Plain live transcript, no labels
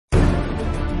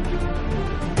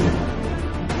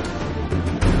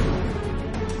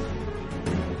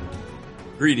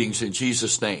Greetings in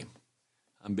Jesus' name.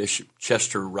 I'm Bishop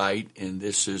Chester Wright, and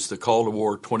this is the Call to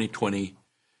War 2020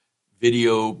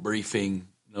 video briefing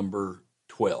number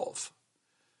 12.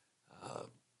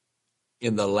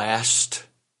 In the last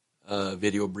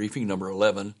video briefing, number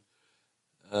 11,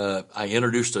 I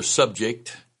introduced a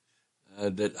subject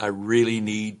that I really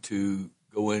need to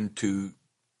go into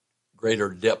greater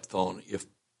depth on, if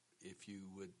you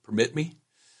would permit me.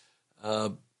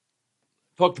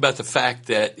 Talked about the fact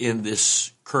that in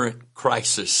this current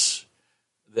crisis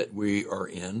that we are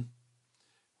in,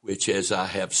 which, as I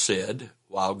have said,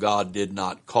 while God did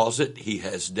not cause it, he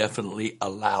has definitely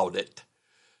allowed it.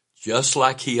 Just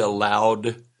like he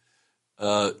allowed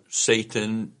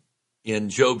Satan in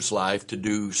Job's life to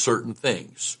do certain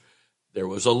things. There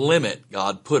was a limit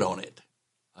God put on it.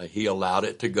 He allowed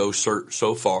it to go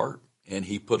so far, and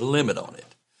he put a limit on it.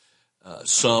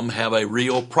 Some have a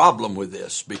real problem with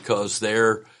this because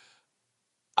their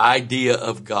idea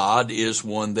of God is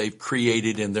one they've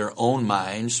created in their own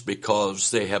minds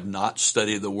because they have not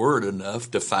studied the Word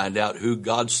enough to find out who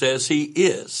God says he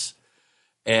is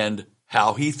and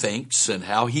how he thinks and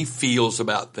how he feels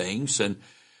about things. And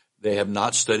they have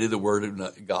not studied the Word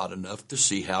of God enough to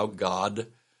see how God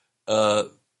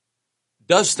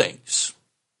does things.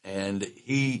 And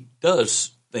he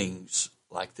does things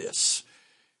like this.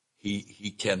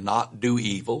 He cannot do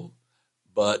evil,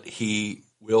 but he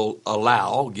will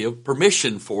give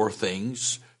permission for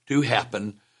things to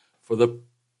happen for the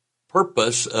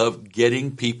purpose of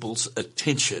getting people's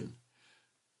attention,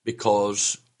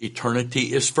 because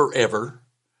eternity is forever,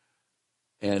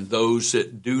 and those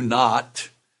that do not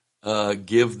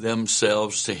give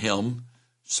themselves to him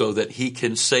so that he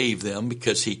can save them,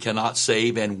 because he cannot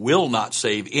save and will not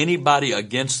save anybody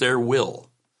against their will.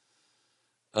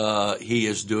 He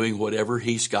is doing whatever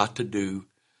he's got to do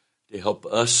to help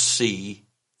us see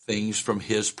things from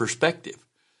his perspective.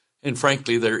 And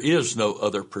frankly, there is no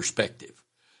other perspective.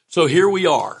 So here we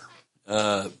are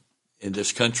in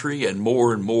this country, and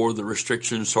more the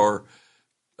restrictions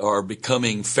are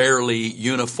becoming fairly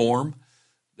uniform.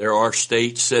 There are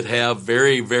states that have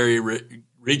very, very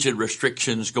rigid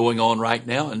restrictions going on right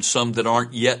now, and some that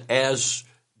aren't yet as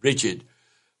rigid.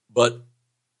 But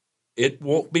it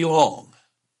won't be long.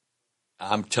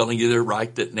 I'm telling you there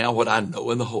right that now what I know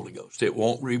in the Holy Ghost. It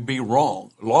won't be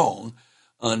long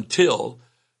until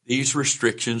these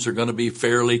restrictions are going to be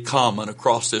fairly common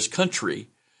across this country,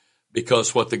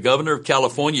 because what the governor of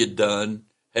California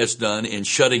has done in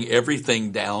shutting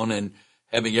everything down and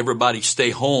having everybody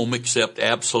stay home except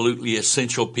absolutely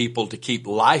essential people to keep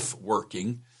life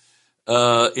working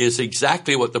is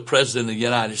exactly what the President of the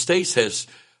United States has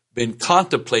been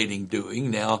contemplating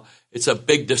doing. Now, it's a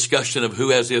big discussion of who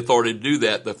has the authority to do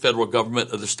that, the federal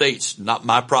government or the states. Not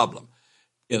my problem.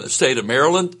 In the state of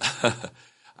Maryland,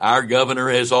 our governor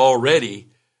has already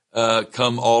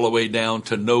come all the way down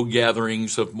to no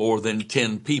gatherings of more than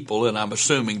 10 people, and I'm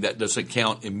assuming that doesn't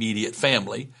count immediate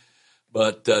family,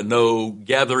 but no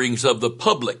gatherings of the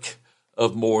public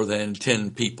of more than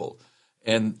 10 people.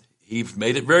 And he's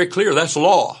made it very clear that's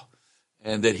law,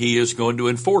 and that he is going to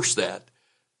enforce that.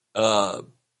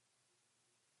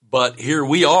 But here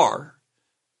we are.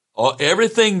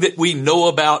 Everything that we know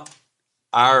about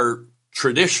our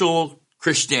traditional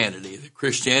Christianity, the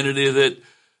Christianity that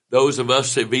those of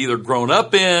us have either grown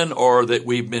up in or that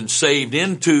we've been saved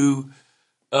into,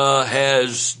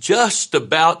 has just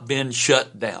about been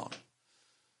shut down.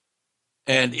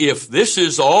 And if this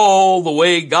is all the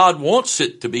way God wants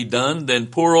it to be done, then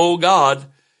poor old God,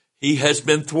 he has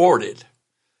been thwarted.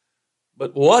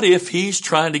 But what if he's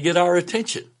trying to get our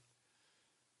attention?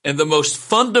 And the most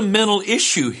fundamental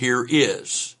issue here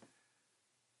is,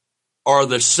 are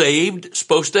the saved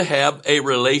supposed to have a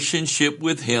relationship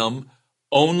with him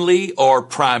only or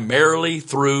primarily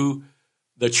through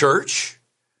the church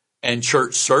and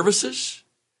church services?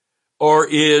 Or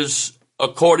is,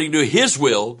 according to his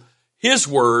will, his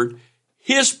word,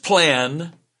 his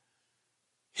plan,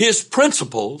 his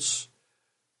principles,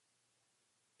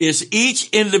 is each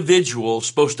individual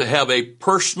supposed to have a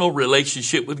personal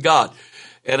relationship with God?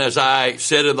 And as I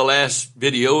said in the last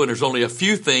video, and there's only a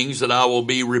few things that I will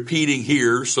be repeating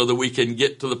here so that we can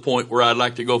get to the point where I'd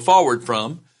like to go forward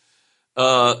from,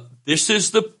 this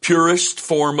is the purest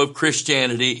form of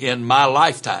Christianity in my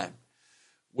lifetime,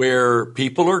 where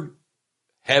people are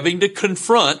having to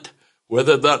confront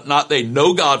whether or not they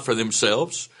know God for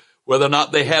themselves, whether or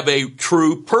not they have a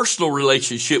true personal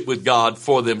relationship with God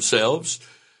for themselves,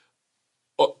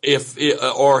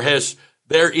 or has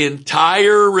their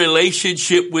entire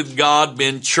relationship with God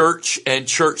been church and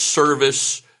church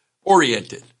service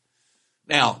oriented.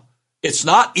 Now, it's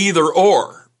not either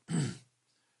or,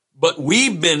 But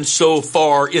we've been so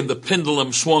far in the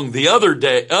pendulum swung the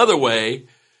other way,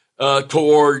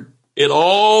 toward it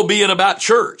all being about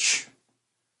church.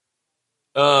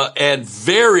 And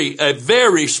a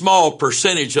very small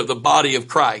percentage of the body of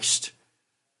Christ.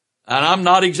 And I'm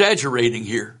not exaggerating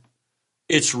here.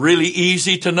 It's really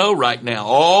easy to know right now.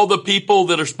 All the people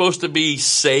that are supposed to be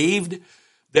saved,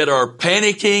 that are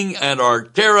panicking and are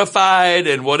terrified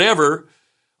and whatever,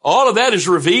 all of that is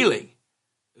revealing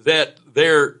that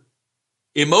they're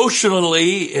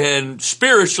emotionally and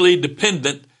spiritually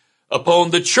dependent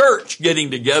upon the church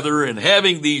getting together and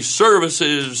having these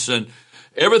services and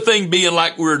everything being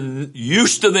like we're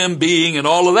used to them being and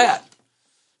all of that.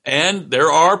 And there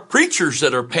are preachers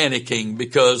that are panicking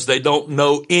because they don't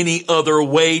know any other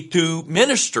way to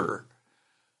minister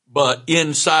but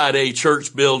inside a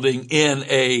church building in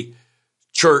a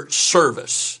church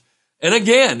service. And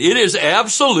again, it is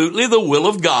absolutely the will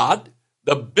of God,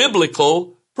 the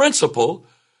biblical principle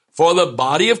for the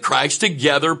body of Christ to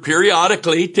gather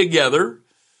periodically together.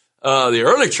 The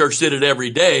early church did it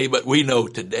every day, but we know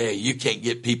today you can't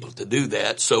get people to do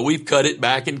that. So we've cut it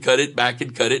back and cut it back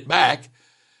and cut it back.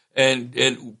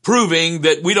 And proving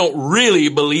that we don't really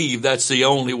believe that's the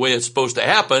only way it's supposed to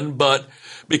happen, but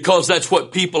because that's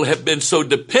what people have been so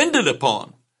dependent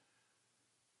upon.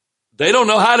 They don't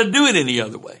know how to do it any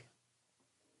other way.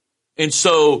 And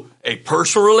so a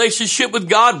personal relationship with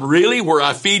God, really, where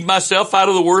I feed myself out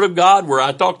of the Word of God, where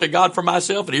I talk to God for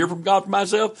myself and hear from God for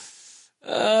myself,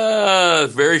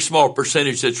 very small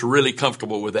percentage that's really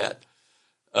comfortable with that.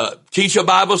 Teach a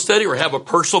Bible study or have a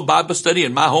personal Bible study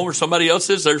in my home or somebody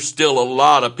else's, there's still a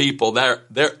lot of people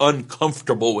they're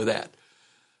uncomfortable with that.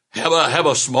 Have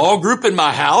a small group in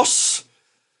my house.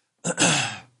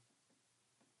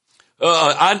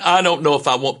 I don't know if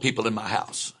I want people in my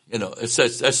house. You know,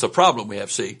 that's the problem we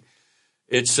have. See,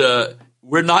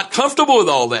 we're not comfortable with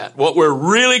all that. What we're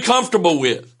really comfortable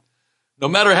with, no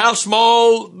matter how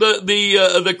small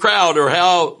the crowd or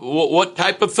what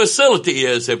type of facility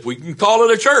is, if we can call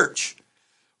it a church,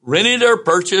 rented or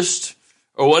purchased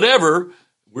or whatever,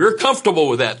 we're comfortable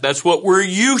with that. That's what we're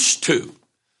used to.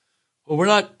 Well, we're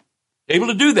not able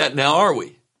to do that now, are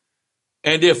we?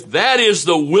 And if that is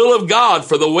the will of God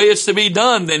for the way it's to be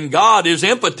done, then God is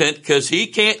impotent because he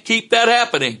can't keep that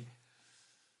happening.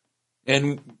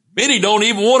 And many don't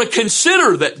even want to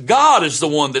consider that God is the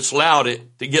one that's allowed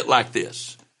it to get like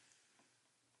this.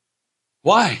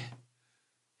 Why?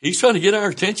 He's trying to get our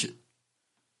attention.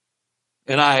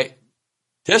 And I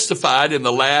testified in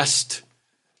the last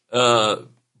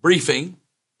briefing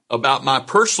about my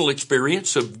personal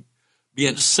experience of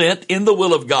being sent in the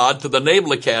will of God to the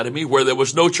Naval Academy, where there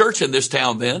was no church in this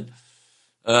town then.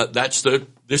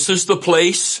 This is the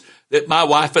place that my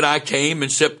wife and I came in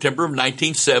September of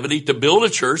 1970 to build a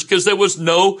church, because there was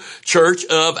no church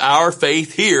of our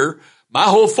faith here my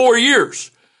whole 4 years.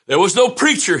 There was no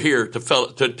preacher here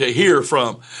to hear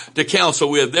from, to counsel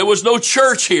with. There was no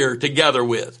church here to gather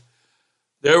with.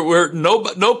 There were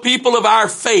no people of our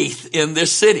faith in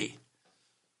this city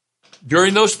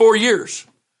during those 4 years.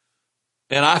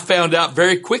 And I found out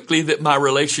very quickly that my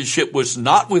relationship was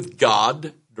not with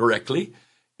God directly.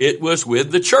 It was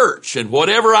with the church. And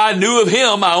whatever I knew of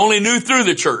him, I only knew through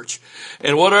the church.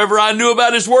 And whatever I knew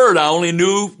about his word, I only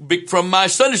knew from my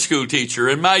Sunday school teacher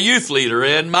and my youth leader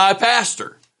and my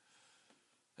pastor.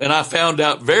 And I found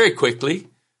out very quickly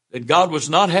that God was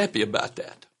not happy about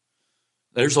that.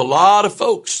 There's a lot of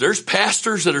folks. There's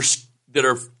pastors that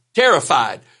are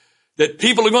terrified that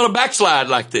people are going to backslide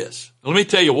like this. Let me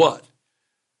tell you what.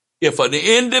 If an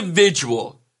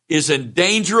individual is in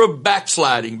danger of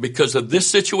backsliding because of this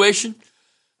situation,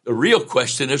 the real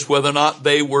question is whether or not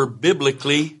they were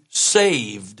biblically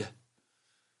saved.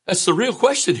 That's the real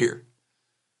question here.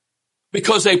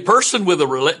 Because a person with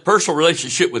a personal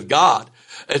relationship with God,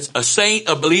 it's a saint,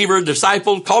 a believer, a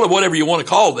disciple, call it whatever you want to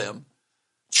call them,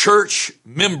 church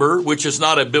member, which is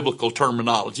not a biblical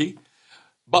terminology,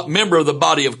 but member of the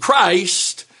body of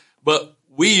Christ, but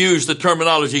we use the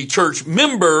terminology church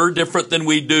member different than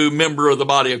we do member of the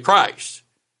body of Christ.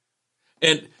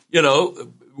 And, you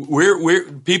know,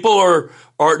 people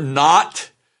are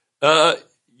not,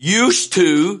 used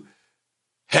to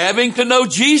having to know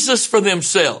Jesus for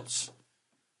themselves.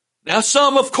 Now,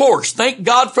 some, of course, thank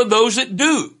God for those that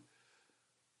do.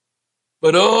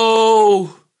 But,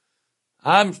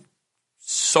 I'm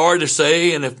sorry to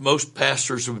say, and if most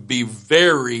pastors would be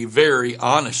very, very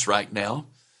honest right now,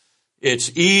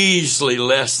 it's easily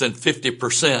less than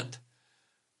 50%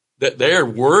 that they're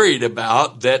worried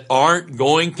about that aren't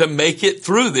going to make it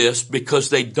through this because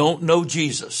they don't know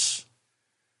Jesus.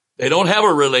 They don't have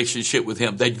a relationship with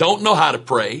him. They don't know how to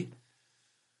pray.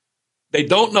 They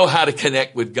don't know how to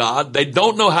connect with God. They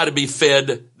don't know how to be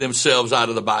fed themselves out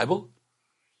of the Bible.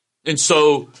 And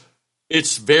so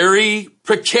it's very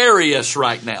precarious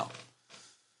right now.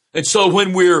 And so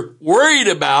when we're worried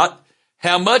about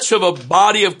how much of a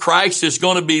body of Christ is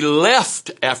going to be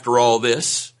left after all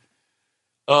this,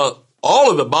 all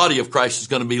of the body of Christ is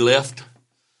going to be left.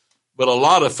 But a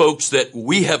lot of folks that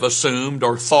we have assumed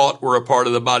or thought were a part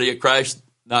of the body of Christ,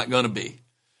 not going to be.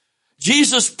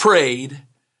 Jesus prayed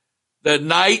the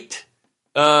night,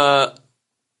 the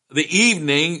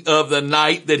evening of the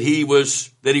night that he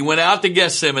went out to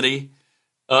Gethsemane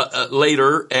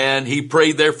later, and he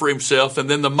prayed there for himself. And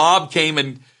then the mob came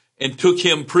and took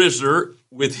him prisoner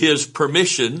with his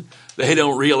permission. They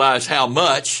don't realize how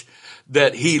much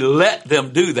that he let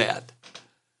them do that.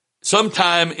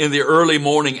 Sometime in the early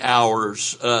morning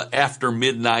hours after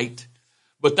midnight.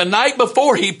 But the night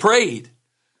before he prayed,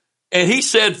 and he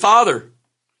said, Father,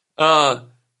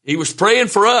 he was praying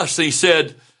for us. He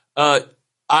said, I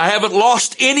haven't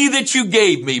lost any that you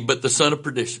gave me but the son of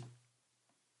perdition.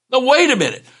 Now, wait a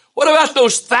minute. What about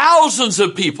those thousands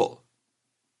of people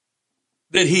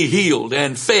that he healed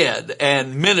and fed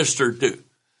and ministered to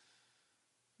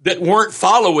that weren't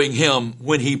following him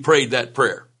when he prayed that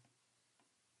prayer?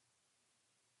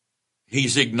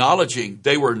 He's acknowledging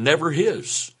they were never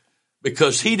his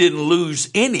because he didn't lose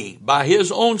any by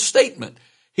his own statement.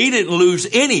 He didn't lose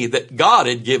any that God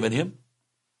had given him,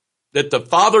 that the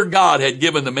Father God had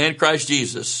given the man Christ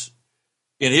Jesus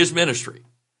in his ministry.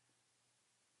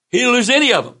 He didn't lose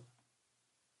any of them.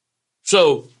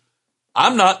 So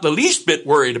I'm not the least bit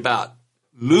worried about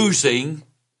losing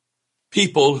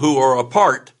people who are a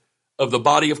part of the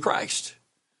body of Christ.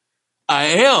 I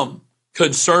am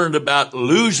concerned about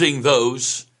losing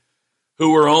those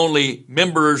who were only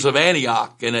members of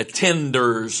Antioch and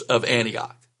attenders of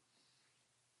Antioch.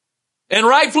 And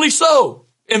rightfully so.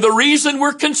 And the reason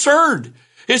we're concerned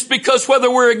is because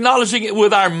whether we're acknowledging it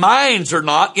with our minds or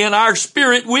not, in our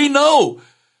spirit, we know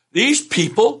these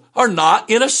people are not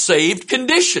in a saved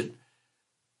condition.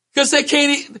 Because they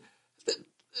can't,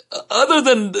 other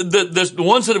than the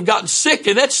ones that have gotten sick,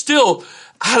 and that's still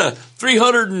out of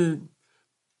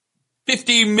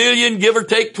 350 million, give or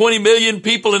take 20 million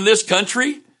people in this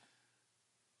country.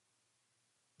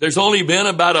 There's only been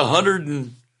about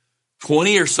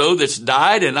 120 or so that's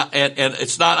died, and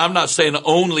it's not. I'm not saying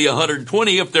only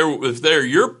 120. If they're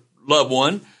your loved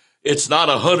one, it's not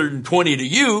 120 to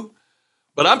you.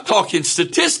 But I'm talking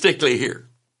statistically here.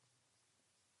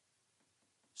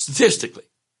 Statistically.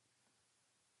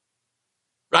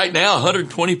 Right now,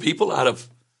 120 people out of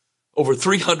over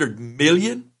 300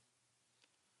 million.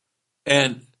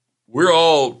 And we're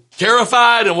all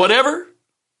terrified and whatever.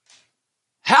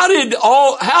 How did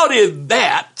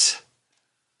that,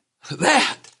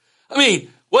 I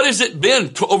mean, what has it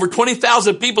been? Over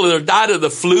 20,000 people that have died of the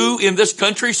flu in this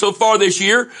country so far this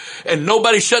year, and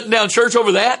nobody's shutting down church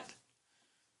over that?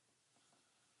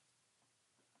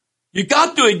 You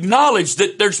got to acknowledge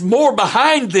that there's more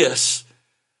behind this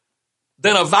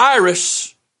than a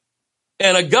virus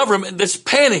and a government that's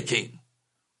panicking.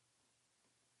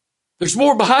 There's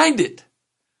more behind it.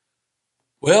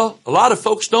 Well, a lot of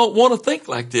folks don't want to think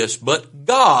like this, but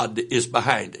God is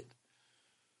behind it.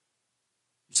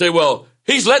 You say, well,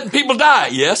 he's letting people die.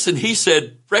 Yes, and he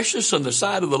said, precious on the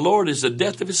side of the Lord is the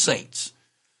death of his saints.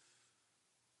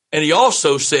 And he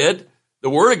also said, the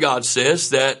word of God says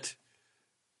that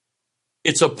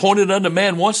it's appointed unto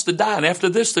man once to die, and after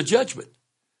this, the judgment.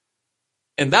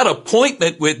 And that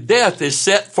appointment with death is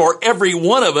set for every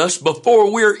one of us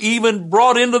before we're even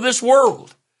brought into this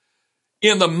world.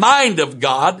 In the mind of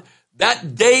God,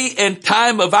 that day and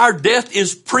time of our death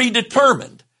is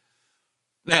predetermined.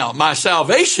 Now, my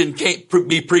salvation can't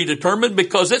be predetermined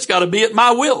because it's got to be at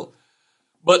my will.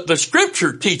 But the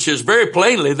scripture teaches very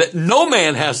plainly that no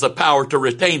man has the power to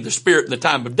retain the spirit in the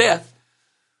time of death.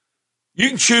 You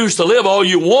can choose to live all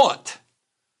you want,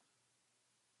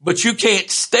 but you can't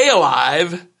stay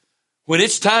alive when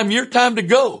it's your time to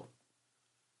go.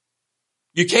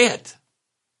 You can't.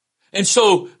 And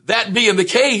so that being the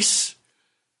case,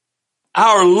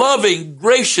 our loving,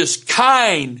 gracious,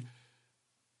 kind,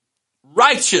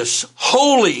 righteous,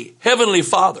 holy, heavenly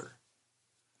Father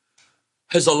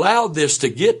has allowed this to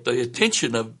get the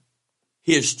attention of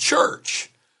his church.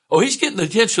 Oh, he's getting the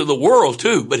attention of the world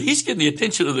too, but he's getting the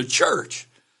attention of the church.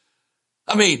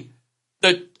 I mean,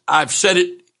 I've said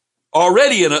it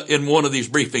already in one of these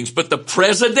briefings, but the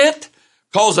president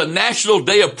calls a national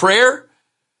day of prayer,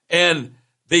 and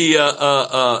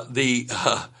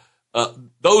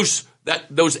those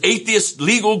those atheist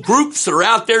legal groups that are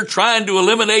out there trying to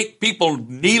eliminate people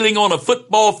kneeling on a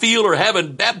football field or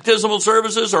having baptismal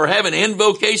services or having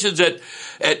invocations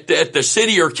at the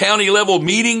city or county level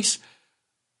meetings.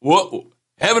 What?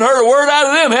 Haven't heard a word out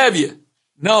of them, have you?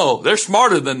 No, they're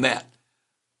smarter than that.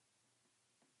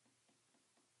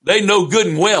 They know good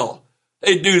and well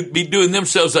they'd be doing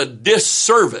themselves a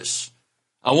disservice.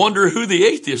 I wonder who the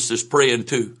atheist is praying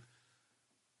to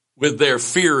with their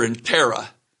fear and terror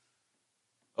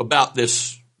about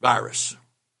this virus.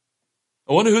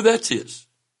 I wonder who that is.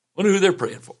 I wonder who they're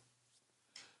praying for.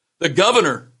 The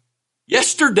governor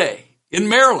yesterday in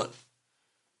Maryland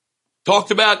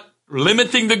talked about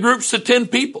limiting the groups to 10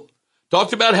 people.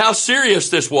 Talked about how serious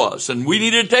this was, and we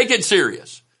needed to take it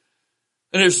serious.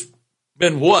 And there's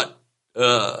been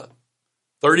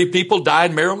 30 people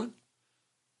died in Maryland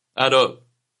out of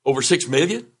over 6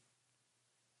 million?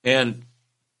 And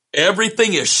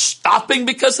everything is stopping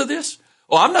because of this?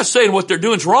 Well, I'm not saying what they're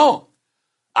doing is wrong.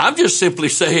 I'm just simply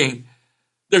saying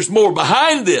there's more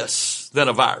behind this than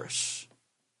a virus.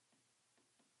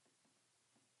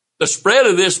 The spread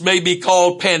of this may be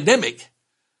called pandemic,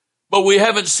 but we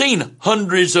haven't seen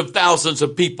hundreds of thousands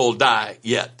of people die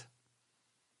yet.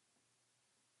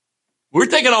 We're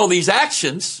taking all these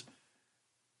actions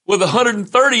with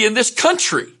 130 in this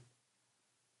country,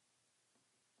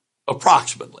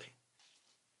 approximately.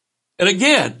 And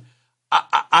again,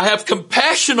 I have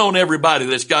compassion on everybody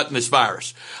that's gotten this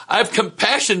virus. I have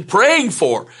compassion praying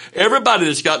for everybody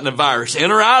that's gotten the virus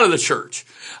in or out of the church.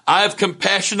 I have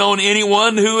compassion on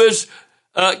anyone who has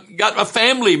got a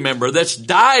family member that's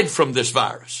died from this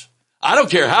virus. I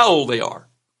don't care how old they are.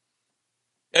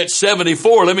 At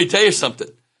 74, let me tell you something.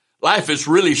 Life is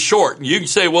really short. And you can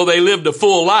say, well, they lived a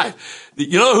full life.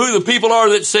 You know who the people are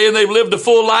that saying they've lived a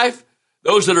full life?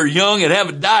 Those that are young and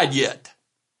haven't died yet.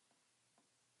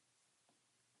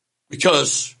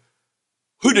 Because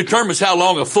who determines how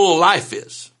long a full life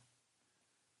is?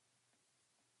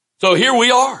 So here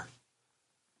we are.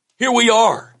 Here we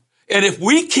are. And if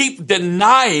we keep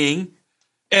denying,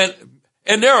 and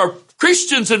there are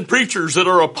Christians and preachers that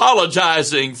are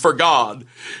apologizing for God.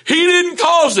 He didn't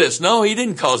cause this. No, he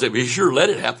didn't cause it. He sure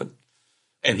let it happen.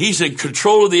 And he's in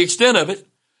control of the extent of it.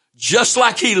 Just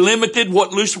like he limited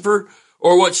what Lucifer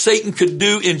or what Satan could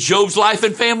do in Job's life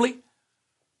and family.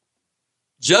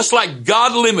 Just like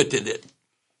God limited it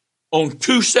on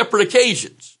 2 separate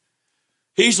occasions.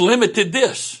 He's limited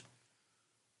this.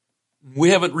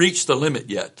 We haven't reached the limit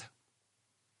yet.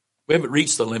 We haven't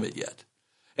reached the limit yet.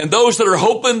 And those that are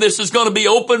hoping this is going to be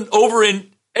open over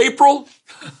in April,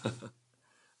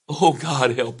 oh,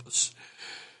 God help us.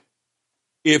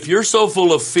 If you're so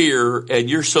full of fear and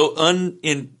you're so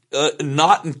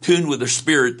not in tune with the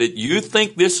Spirit that you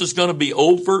think this is going to be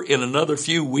over in another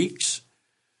few weeks,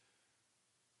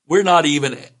 we're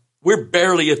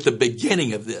barely at the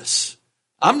beginning of this.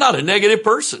 I'm not a negative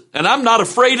person, and I'm not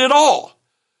afraid at all.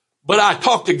 But I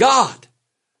talk to God.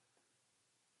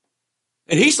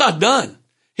 And he's not done.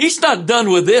 He's not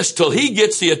done with this till he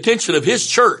gets the attention of his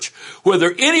church.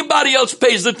 Whether anybody else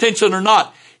pays attention or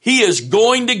not, he is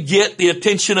going to get the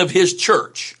attention of his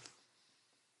church.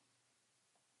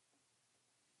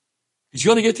 He's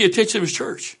going to get the attention of his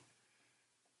church.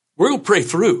 We're going to pray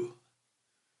through.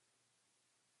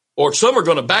 Or some are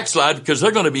going to backslide because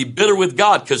they're going to be bitter with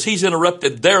God because he's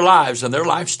interrupted their lives and their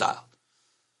lifestyle.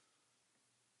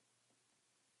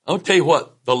 I'll tell you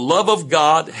what, the love of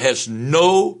God has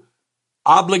no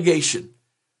obligation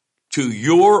to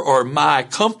your or my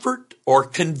comfort or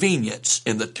convenience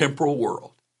in the temporal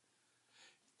world.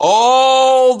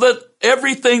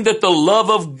 Everything that the love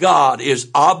of God is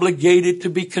obligated to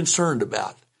be concerned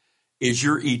about is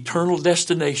your eternal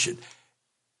destination.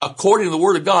 According to the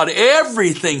Word of God,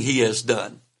 everything he has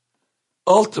done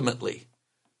ultimately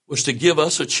was to give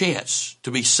us a chance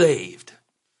to be saved,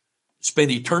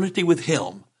 spend eternity with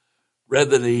him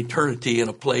rather than eternity in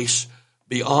a place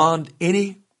beyond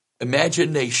any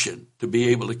imagination to be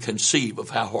able to conceive of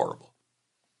how horrible.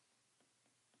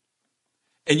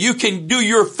 And you can do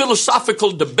your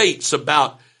philosophical debates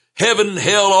about heaven and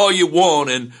hell all you want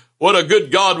and what a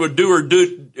good God would do or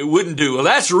wouldn't do. Well,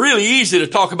 that's really easy to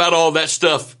talk about all that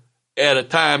stuff at a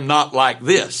time not like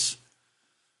this.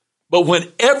 But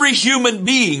when every human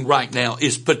being right now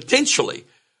is potentially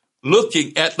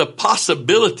looking at the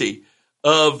possibility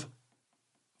of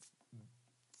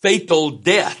fatal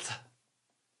death,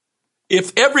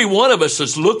 if every one of us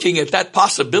is looking at that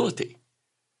possibility,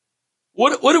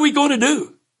 what are we going to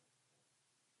do?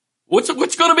 What's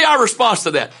going to be our response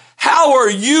to that? How are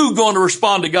you going to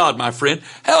respond to God, my friend?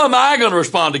 How am I going to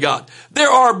respond to God? There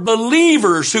are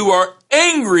believers who are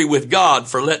angry with God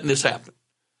for letting this happen.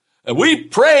 And we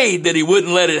prayed that he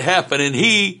wouldn't let it happen, and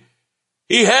he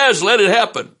has let it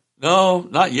happen. No,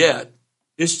 not yet.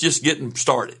 It's just getting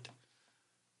started.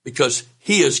 Because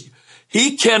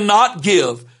he cannot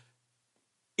give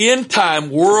end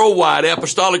time worldwide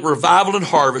apostolic revival and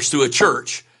harvest to a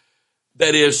church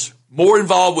that is more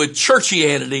involved with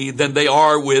churchianity than they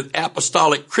are with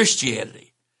apostolic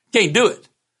Christianity. Can't do it.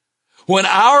 When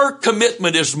our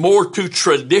commitment is more to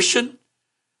tradition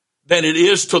than it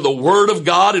is to the Word of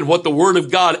God and what the Word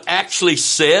of God actually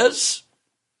says,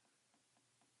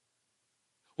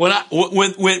 when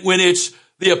it's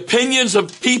the opinions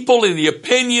of people and the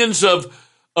opinions of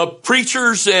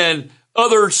preachers and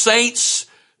other saints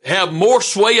have more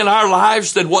sway in our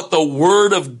lives than what the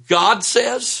Word of God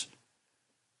says,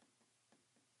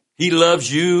 He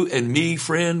loves you and me,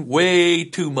 friend, way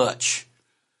too much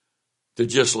to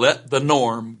just let the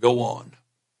norm go on.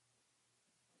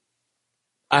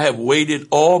 I have waited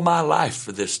all my life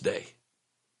for this day.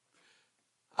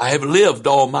 I have lived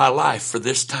all my life for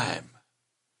this time.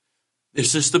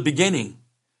 This is the beginning.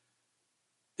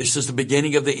 This is the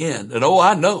beginning of the end. And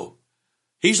I know.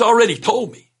 He's already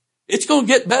told me. It's going to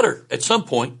get better at some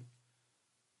point.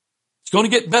 It's going to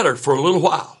get better for a little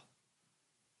while.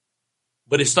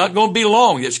 But it's not going to be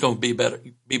long. It's going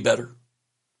to be better.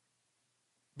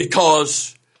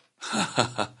 Because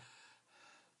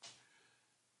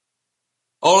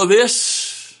all of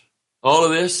this,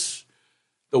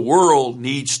 the world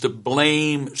needs to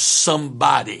blame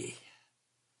somebody.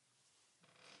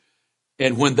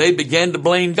 And when they begin to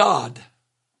blame God,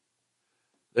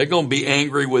 they're going to be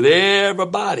angry with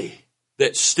everybody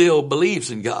that still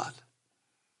believes in God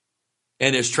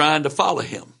and is trying to follow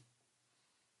Him.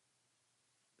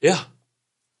 Yeah.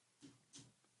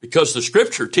 Because the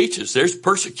Scripture teaches there's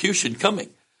persecution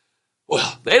coming.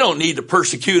 Well, they don't need to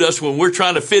persecute us when we're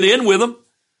trying to fit in with them,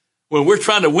 when we're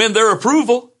trying to win their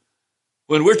approval,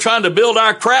 when we're trying to build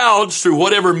our crowds through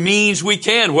whatever means we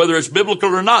can, whether it's biblical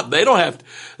or not. They don't have to,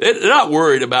 they're not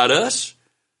worried about us.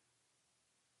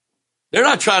 They're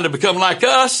not trying to become like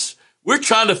us. We're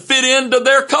trying to fit into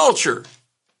their culture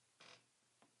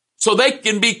so they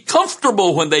can be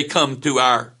comfortable when they come to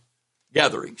our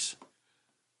gatherings.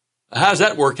 How's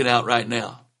that working out right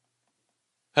now?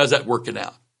 How's that working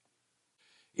out?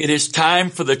 It is time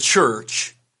for the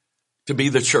church to be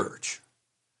the church.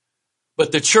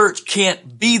 But the church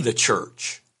can't be the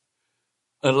church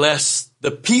unless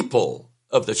the people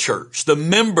of the church, the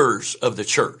members of the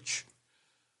church,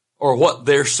 are what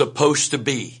they're supposed to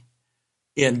be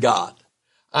in God.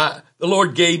 The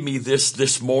Lord gave me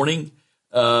this morning,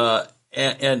 and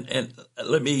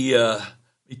let me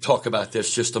talk about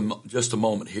this just a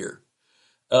moment here.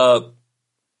 What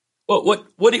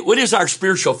is our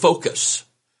spiritual focus?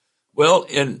 Well,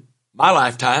 in my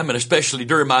lifetime, and especially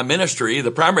during my ministry,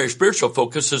 the primary spiritual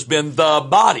focus has been the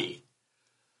body.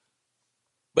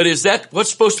 But is that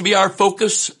what's supposed to be our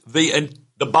focus? The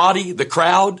body, the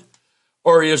crowd?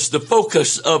 Or is the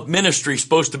focus of ministry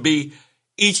supposed to be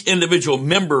each individual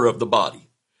member of the body?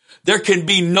 There can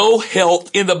be no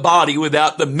health in the body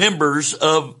without the members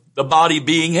of the body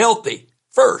being healthy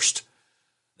first.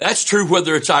 That's true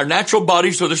whether it's our natural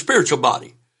bodies or the spiritual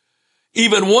body.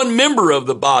 Even one member of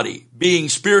the body being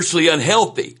spiritually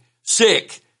unhealthy,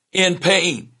 sick, in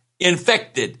pain,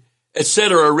 infected,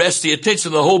 etc., arrests the attention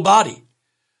of the whole body.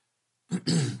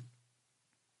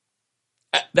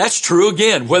 That's true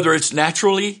again, whether it's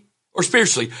naturally or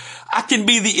spiritually. I can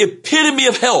be the epitome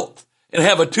of health and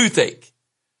have a toothache.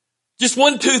 Just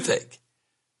one toothache.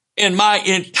 And my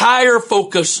entire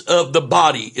focus of the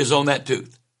body is on that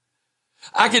tooth.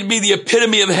 I can be the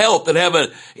epitome of health and have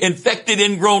an infected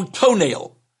ingrown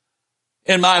toenail.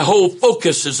 And my whole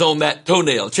focus is on that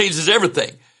toenail. It changes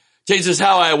everything. Changes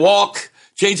how I walk.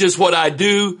 Changes what I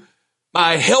do.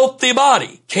 My healthy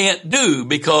body can't do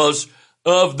because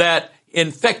of that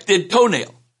infected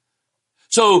toenail.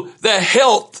 So the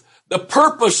health, the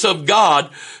purpose of God,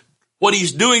 what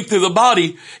He's doing through the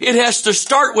body, it has to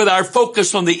start with our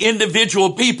focus on the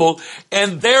individual people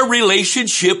and their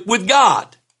relationship with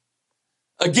God.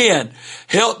 Again,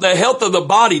 the health of the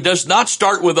body does not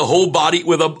start with a whole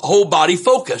body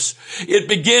focus. It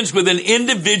begins with an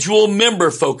individual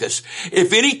member focus.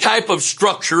 If any type of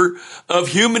structure of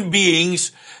human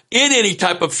beings,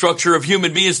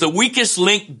 the weakest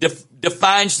link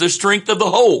defines the strength of the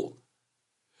whole.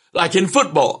 Like in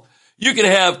football, you can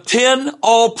have 10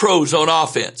 all-pros on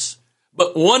offense,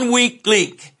 but one weak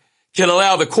link can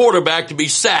allow the quarterback to be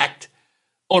sacked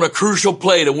on a crucial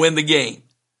play to win the game.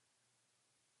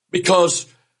 Because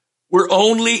we're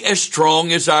only as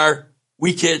strong as our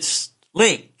weakest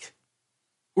link.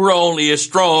 We're only as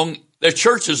strong, the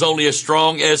church is only as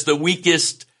strong as the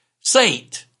weakest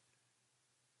saint.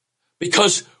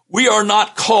 Because we are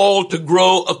not called to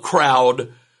grow a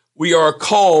crowd. We are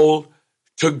called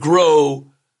to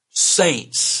grow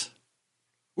saints.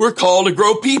 We're called to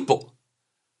grow people.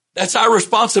 That's our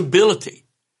responsibility.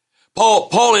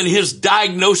 Paul in his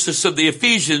diagnosis of the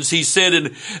Ephesians, he said in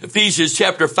Ephesians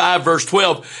chapter 5 verse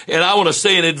 12, and I want to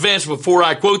say in advance before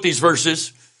I quote these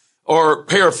verses or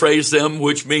paraphrase them,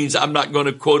 which means I'm not going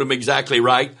to quote them exactly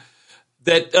right,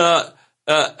 that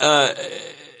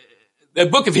the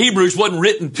book of Hebrews wasn't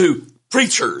written to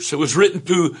preachers. It was written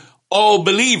to all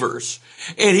believers.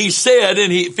 And he said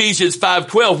in Ephesians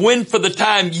 5:12, when for the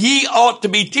time ye ought to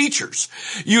be teachers,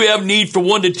 you have need for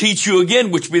one to teach you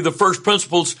again, which be the first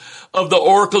principles of the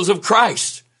oracles of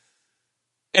Christ.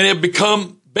 And have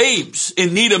become babes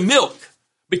in need of milk,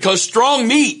 because strong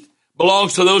meat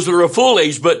belongs to those that are of full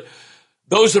age, but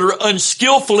those that are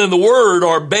unskillful in the word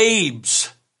are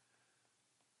babes.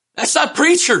 That's not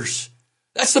preachers.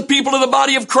 That's the people of the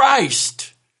body of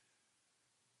Christ.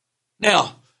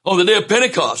 Now, on the day of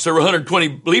Pentecost, there were 120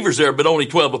 believers there, but only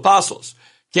 12 apostles,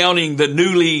 counting the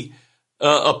newly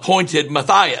appointed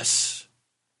Matthias.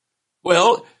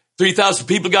 Well, 3,000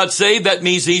 people got saved. That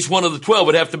means each one of the 12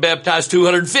 would have to baptize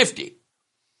 250.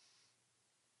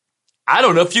 I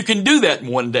don't know if you can do that in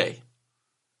one day.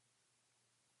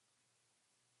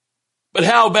 But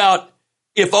how about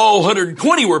if all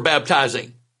 120 were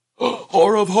baptizing?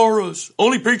 Horror of horrors.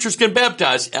 Only preachers can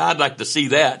baptize. I'd like to see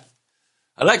that.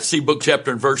 I'd like to see book,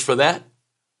 chapter, and verse for that.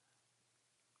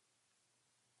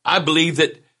 I believe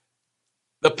that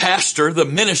the pastor, the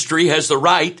ministry, has the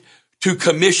right to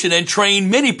commission and train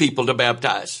many people to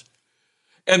baptize.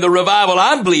 And the revival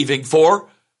I'm believing for,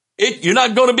 you're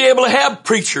not going to be able to have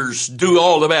preachers do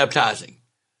all the baptizing.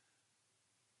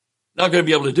 Not going to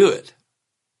be able to do it.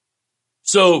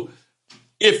 So,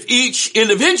 if each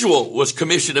individual was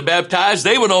commissioned to baptize,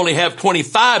 they would only have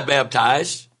 25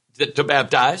 to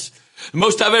baptize. The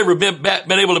most I've ever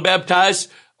been able to baptize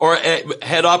or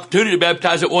had opportunity to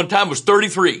baptize at one time was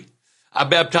 33. I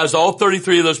baptized all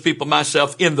 33 of those people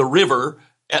myself in the river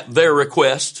at their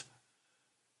request.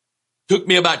 Took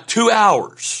me about 2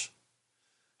 hours.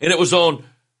 And it was on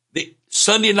the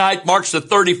Sunday night, March the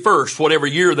 31st, whatever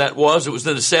year that was. It was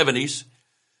in the 70s,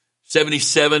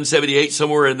 77, 78,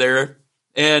 somewhere in there.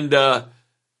 And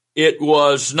it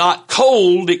was not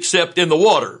cold except in the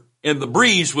water, and the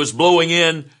breeze was blowing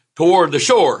in toward the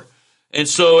shore. And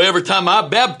so every time I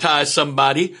baptized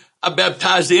somebody, I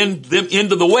baptized them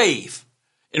into the wave.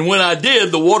 And when I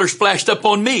did, the water splashed up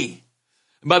on me.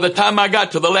 And by the time I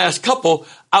got to the last couple,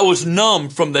 I was numb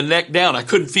from the neck down. I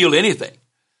couldn't feel anything.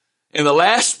 And the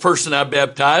last person I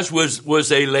baptized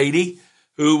was a lady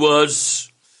who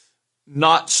was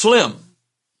not slim.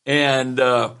 And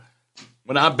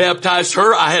when I baptized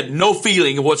her, I had no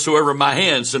feeling whatsoever in my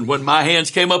hands. And when my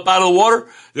hands came up out of the water,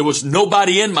 there was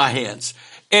nobody in my hands.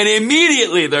 And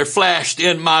immediately there flashed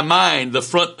in my mind the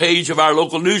front page of our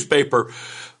local newspaper.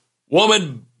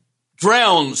 Woman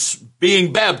drowns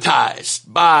being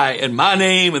baptized by, and my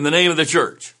name and the name of the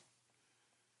church.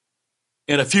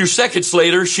 And a few seconds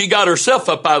later, she got herself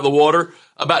up out of the water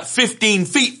about 15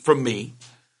 feet from me.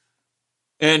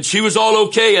 And she was all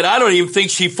okay, and I don't even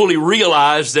think she fully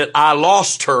realized that I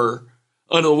lost her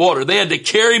under the water. They had to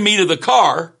carry me to the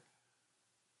car,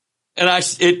 and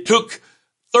it took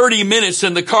 30 minutes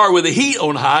in the car with the heat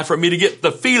on high for me to get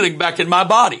the feeling back in my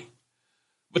body.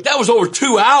 But that was over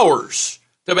 2 hours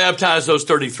to baptize those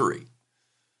 33.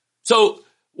 So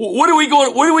what are we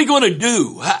going to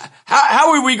do?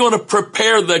 How are we going to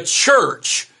prepare the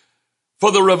church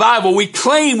for the revival we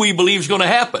claim we believe is going to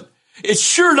happen? It's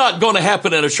sure not going to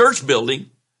happen in a church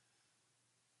building.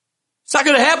 It's not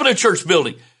going to happen in a church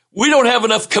building. We don't have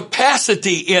enough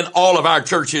capacity in all of our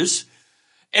churches.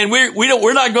 And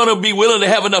we're not going to be willing to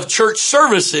have enough church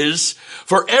services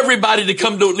for everybody to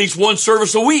come to at least one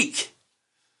service a week.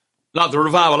 Not the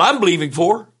revival I'm believing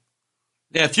for.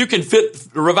 Now, if you can fit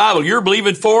the revival you're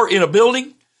believing for in a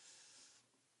building,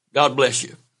 God bless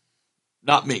you.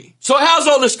 Not me. So how's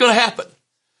all this going to happen?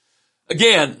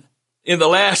 Again, in the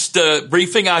last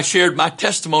briefing, I shared my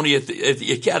testimony at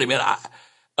the academy.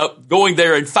 And going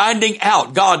there and finding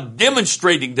out, God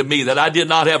demonstrating to me that I did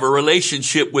not have a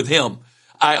relationship with Him.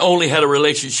 I only had a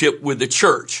relationship with the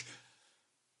church.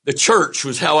 The church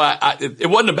was how it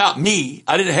wasn't about me.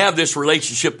 I didn't have this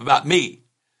relationship about me.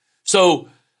 So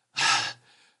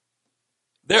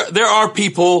there are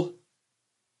people,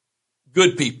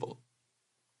 good people,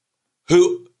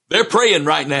 who they're praying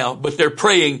right now, but they're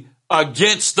praying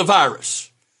against the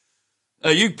virus.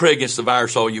 You can pray against the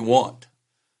virus all you want.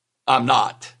 I'm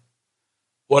not.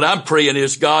 What I'm praying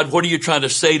is, God, what are you trying to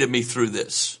say to me through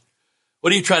this?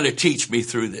 What are you trying to teach me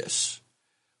through this?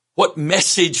 What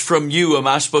message from you am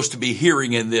I supposed to be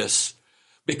hearing in this?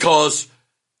 Because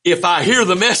if I hear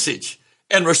the message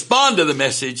and respond to the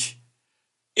message,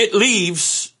 it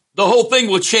leaves, the whole thing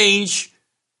will change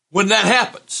when that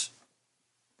happens.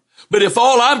 But if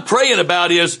all I'm praying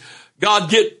about is, God,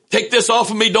 take this off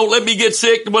of me, don't let me get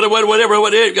sick, whatever,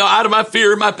 out of my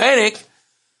fear, my panic,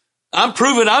 I'm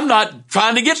proving I'm not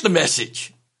trying to get the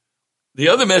message. The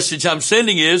other message I'm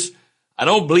sending is, I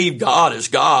don't believe God is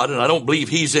God, and I don't believe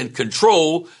he's in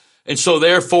control, and so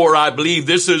therefore I believe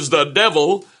this is the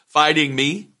devil fighting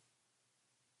me.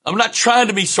 I'm not trying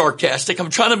to be sarcastic. I'm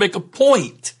trying to make a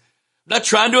point. I'm not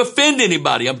trying to offend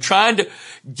anybody. I'm trying to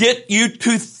get you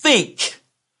to think.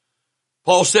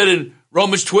 Paul said in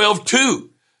Romans 12:2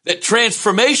 that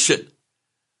transformation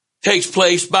takes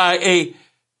place by a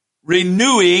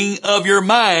renewing of your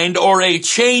mind or a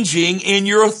changing in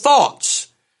your thoughts.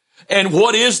 And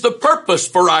what is the purpose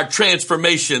for our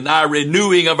transformation, our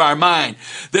renewing of our mind?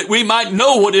 That we might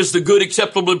know what is the good,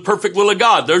 acceptable, and perfect will of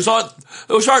God. Those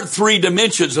aren't three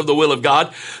dimensions of the will of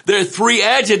God. There are three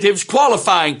adjectives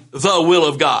qualifying the will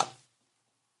of God.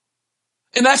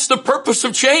 And that's the purpose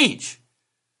of change.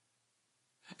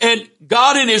 And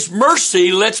God in his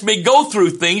mercy lets me go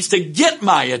through things to get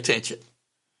my attention.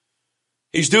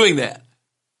 He's doing that.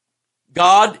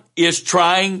 God is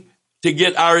trying to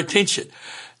get our attention.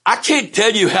 I can't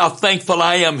tell you how thankful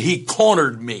I am he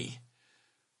cornered me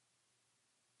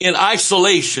in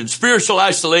isolation, spiritual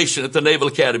isolation at the Naval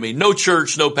Academy. No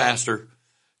church, no pastor,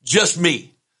 just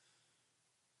me.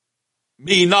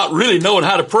 Me not really knowing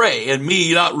how to pray and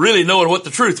me not really knowing what the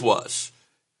truth was,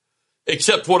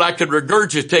 except what I could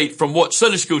regurgitate from what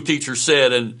Sunday school teachers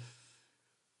said and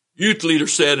youth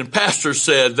leaders said and pastors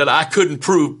said that I couldn't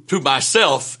prove to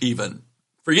myself even.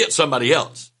 Forget somebody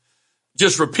else.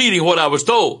 Just repeating what I was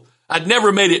told. I'd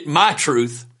never made it my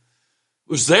truth.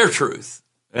 It was their truth.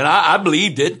 And I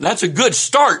believed it. And that's a good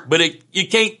start, but you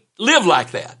can't live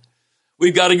like that.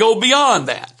 We've got to go beyond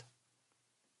that.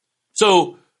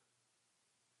 So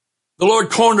the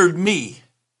Lord cornered me.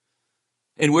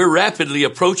 And we're rapidly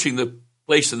approaching the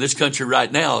place in this country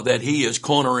right now that he is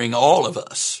cornering all of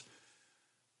us.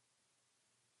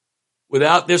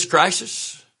 Without this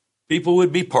crisis, people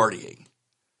would be partying.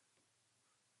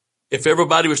 If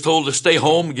everybody was told to stay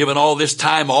home, given all this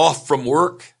time off from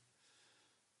work,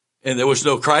 and there was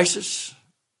no crisis,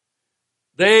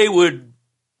 they would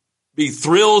be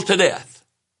thrilled to death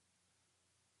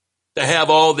to have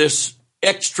all this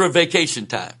extra vacation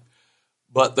time.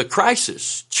 But the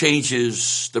crisis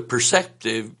changes the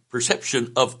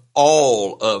perception of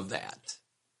all of that.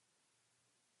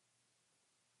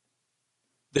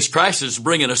 This crisis is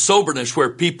bringing a soberness where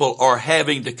people are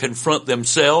having to confront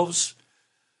themselves,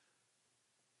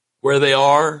 where they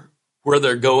are, where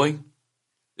they're going.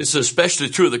 This is especially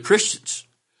true of the Christians.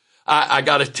 I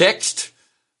got a text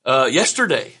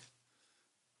yesterday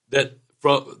that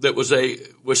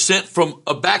was sent from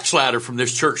a backslider from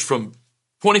this church from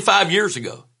 25 years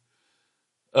ago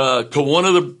to one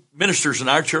of the ministers in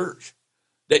our church,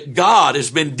 that God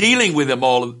has been dealing with him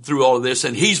through all of this,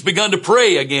 and he's begun to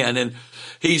pray again, and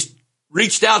he's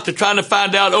reached out to trying to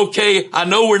find out, okay, I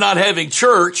know we're not having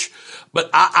church, but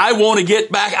I want to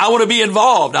get back. I want to be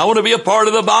involved. I want to be a part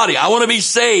of the body. I want to be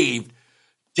saved.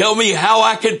 Tell me how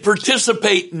I can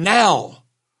participate now.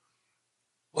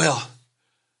 Well,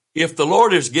 if the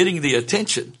Lord is getting the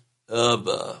attention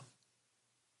of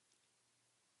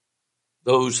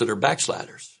those that are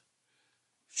backsliders,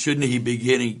 shouldn't he be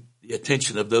getting the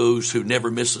attention of those who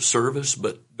never miss a service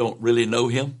but don't really know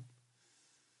him?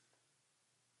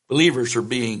 Believers are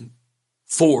being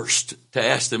forced to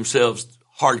ask themselves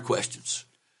hard questions.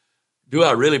 Do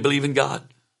I really believe in God?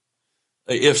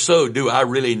 If so, do I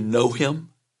really know him?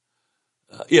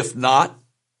 If not,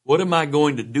 what am I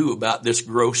going to do about this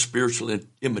gross spiritual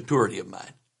immaturity of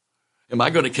mine? Am I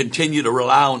going to continue to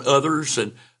rely on others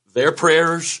and their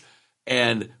prayers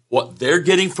and what they're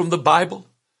getting from the Bible?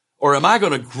 Or am I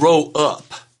going to grow up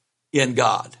in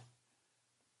God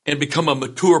and become a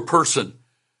mature person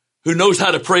who knows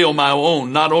how to pray on my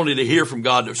own, not only to hear from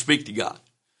God, to speak to God,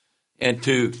 and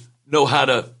to know how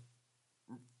to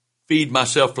feed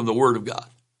myself from the Word of God?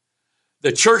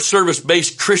 The church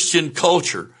service-based Christian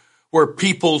culture where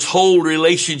people's whole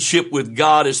relationship with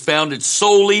God is founded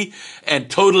solely and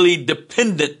totally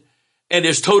dependent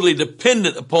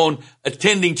upon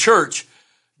attending church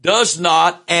does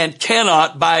not and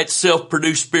cannot by itself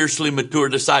produce spiritually mature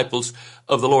disciples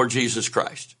of the Lord Jesus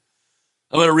Christ.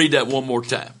 I'm going to read that one more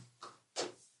time.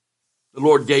 The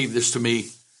Lord gave this to me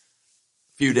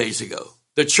a few days ago.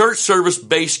 The church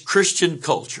service-based Christian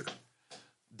culture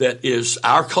that is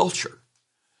our culture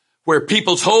where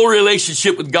people's whole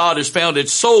relationship with God is founded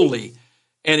solely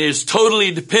and is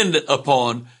totally dependent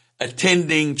upon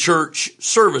attending church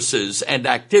services and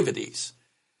activities,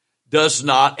 does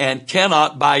not and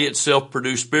cannot by itself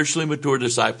produce spiritually mature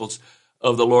disciples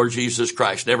of the Lord Jesus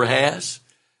Christ. Never has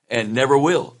and never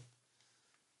will.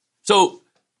 So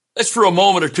let's for a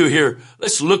moment or two here,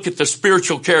 let's look at the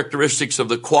spiritual characteristics of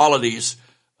the qualities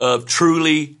of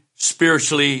truly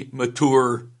spiritually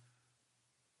mature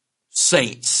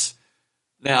saints.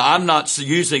 Now, I'm not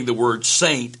using the word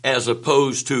saint as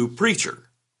opposed to preacher,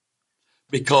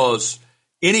 because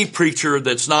any preacher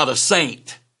that's not a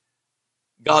saint,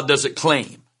 God doesn't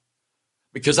claim.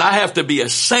 Because I have to be a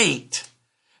saint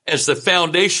as the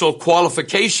foundational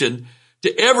qualification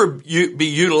to ever be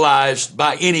utilized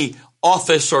by any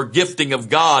office or gifting of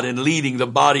God in leading the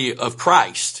body of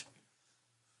Christ.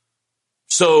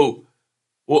 So,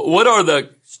 what are the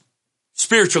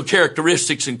spiritual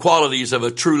characteristics and qualities of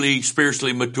a truly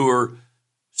spiritually mature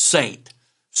saint?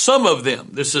 Some of them,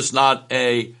 this is not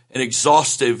an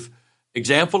exhaustive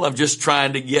example. I'm just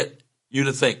trying to get you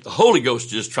to think. The Holy Ghost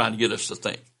is just trying to get us to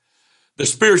think. The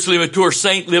spiritually mature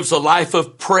saint lives a life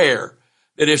of prayer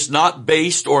that is not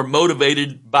based or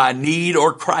motivated by need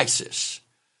or crisis.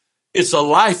 It's a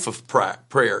life of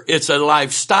prayer. It's a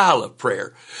lifestyle of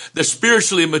prayer. The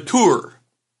spiritually mature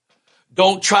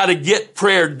don't try to get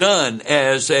prayer done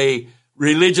as a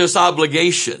religious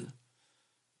obligation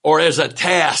or as a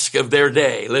task of their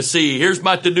day. Let's see, here's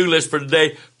my to-do list for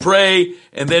today. Pray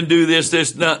and then do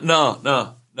this.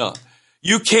 No.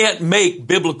 You can't make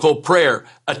biblical prayer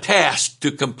a task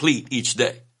to complete each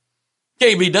day.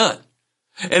 Can't be done.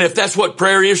 And if that's what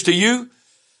prayer is to you,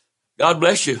 God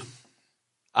bless you.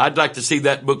 I'd like to see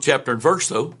that book, chapter, and verse,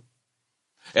 though.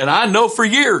 And I know for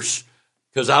years,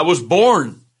 because I was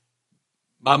born.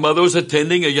 My mother was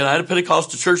attending a United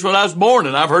Pentecostal church when I was born,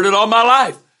 and I've heard it all my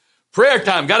life. Prayer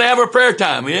time. Got to have a prayer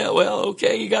time. Yeah, well,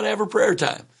 okay, you got to have a prayer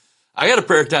time. I got a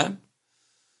prayer time.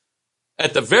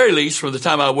 At the very least, from the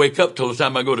time I wake up till the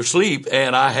time I go to sleep,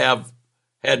 and I have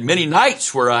had many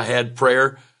nights where I had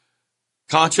prayer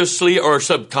consciously or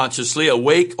subconsciously,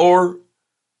 awake or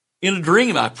in a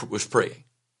dream I was praying.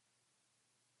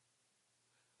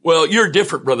 Well, you're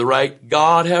different, Brother Wright.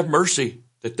 God have mercy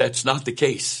that that's not the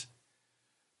case.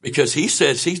 Because he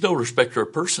says he's no respecter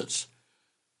of persons.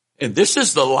 And this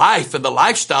is the life and the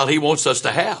lifestyle he wants us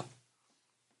to have.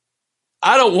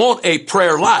 I don't want a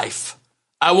prayer life.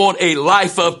 I want a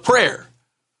life of prayer.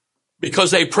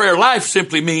 Because a prayer life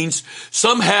simply means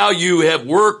somehow you have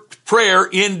worked prayer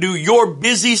into your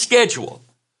busy schedule.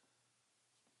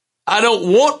 I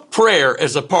don't want prayer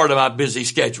as a part of my busy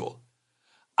schedule.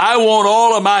 I want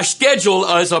all of my schedule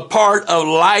as a part of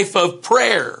life of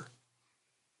prayer.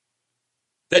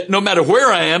 That no matter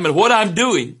where I am and what I'm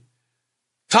doing,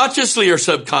 consciously or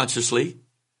subconsciously,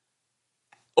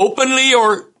 openly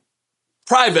or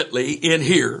privately in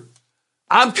here,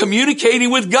 I'm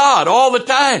communicating with God all the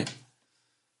time.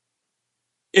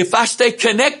 If I stay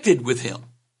connected with him,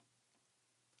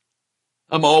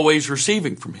 I'm always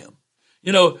receiving from him.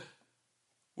 You know,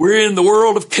 we're in the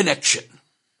world of connection.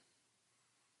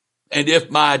 And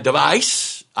if my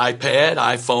device, iPad,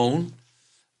 iPhone,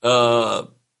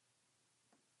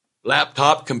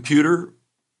 laptop, computer,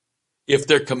 if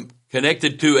they're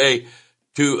connected to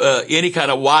any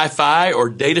kind of Wi-Fi or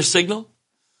data signal,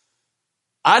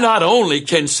 I not only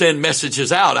can send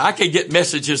messages out, I can get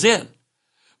messages in.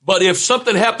 But if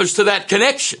something happens to that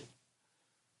connection,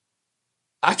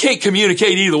 I can't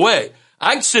communicate either way.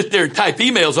 I can sit there and type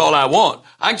emails all I want.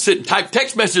 I can sit and type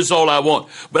text messages all I want.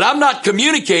 But I'm not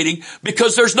communicating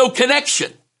because there's no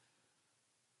connection.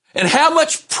 And how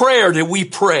much prayer do we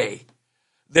pray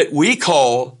that we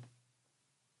call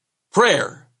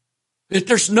prayer, that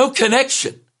there's no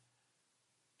connection?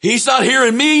 He's not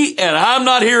hearing me and I'm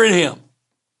not hearing him.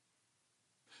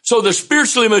 So the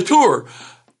spiritually mature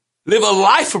live a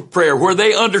life of prayer where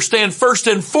they understand first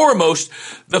and foremost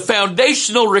the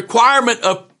foundational requirement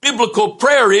of biblical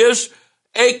prayer is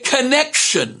a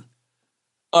connection,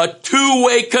 a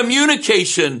two-way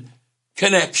communication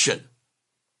connection.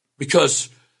 Because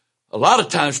a lot of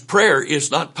times prayer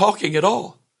is not talking at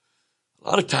all. A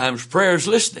lot of times prayer is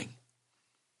listening.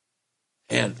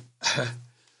 And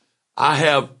I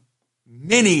have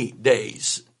many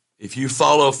days, if you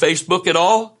follow Facebook at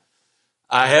all,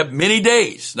 I have many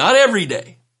days, not every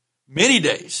day, many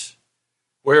days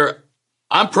where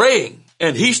I'm praying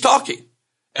and he's talking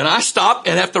and I stop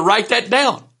and have to write that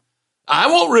down. I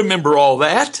won't remember all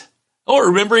that. I won't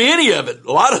remember any of it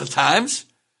a lot of the times.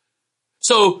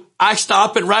 So I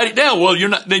stop and write it down. Well,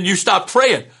 then you stop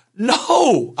praying.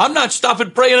 No, I'm not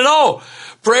stopping praying at all.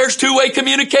 Prayer's two-way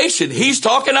communication. He's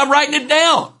talking, I'm writing it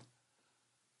down.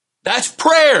 That's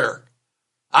prayer.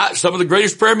 Some of the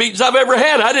greatest prayer meetings I've ever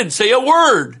had, I didn't say a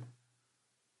word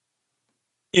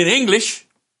in English,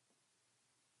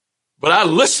 but I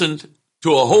listened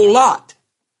to a whole lot.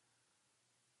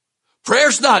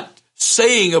 Prayer's not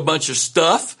saying a bunch of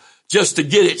stuff just to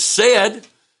get it said.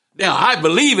 Now, I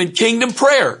believe in kingdom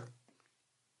prayer.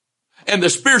 And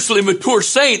the spiritually mature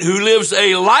saint who lives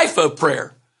a life of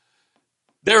prayer,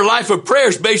 their life of prayer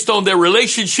is based on their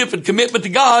relationship and commitment to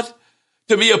God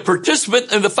to be a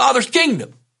participant in the Father's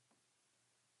kingdom.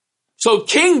 So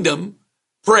kingdom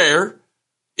prayer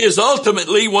is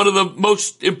ultimately one of the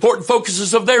most important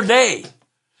focuses of their day.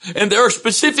 And there are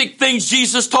specific things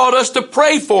Jesus taught us to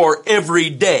pray for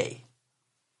every day.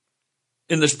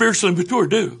 And the spiritually mature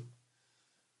do.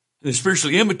 And the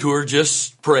spiritually immature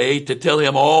just pray to tell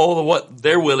him all what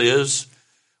their will is,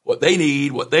 what they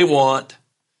need, what they want,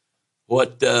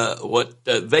 what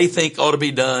they think ought to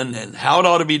be done, and how it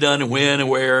ought to be done, and when and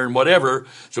where and whatever.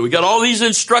 So we got all these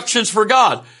instructions for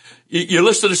God. You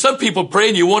listen to some people pray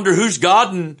and you wonder who's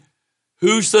God and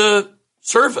who's the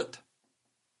servant.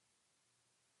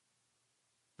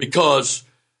 Because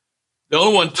the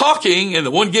only one talking and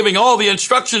the one giving all the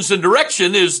instructions and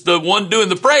direction is the one doing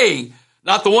the praying,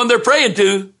 not the one they're praying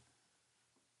to.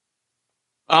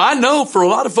 I know for a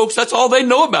lot of folks, that's all they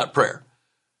know about prayer.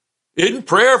 Isn't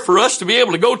prayer for us to be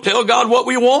able to go tell God what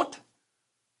we want?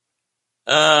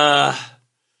 Not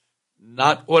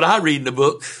what I read in the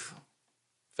book.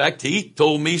 In fact, he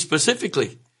told me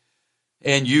specifically,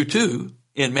 and you too,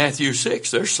 in Matthew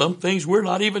 6, there's some things we're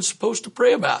not even supposed to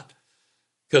pray about.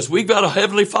 Because we've got a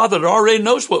Heavenly Father that already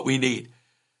knows what we need.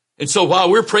 And so while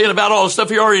we're praying about all the stuff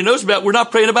he already knows about, we're not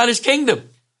praying about his kingdom.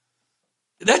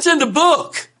 That's in the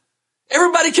book.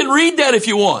 Everybody can read that if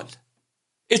you want.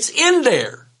 It's in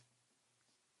there.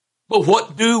 But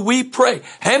what do we pray?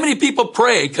 How many people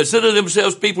pray, consider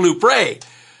themselves people who pray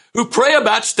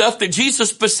about stuff that Jesus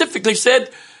specifically said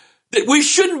that we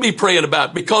shouldn't be praying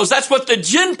about, because that's what the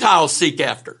Gentiles seek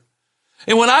after.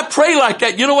 And when I pray like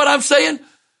that, you know what I'm saying?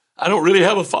 I don't really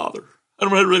have a father. I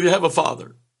don't really have a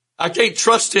father. I can't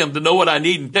trust him to know what I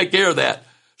need and take care of that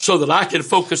so that I can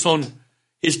focus on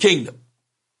his kingdom.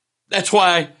 That's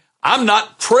why I'm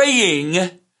not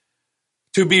praying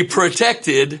to be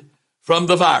protected from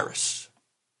the virus.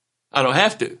 I don't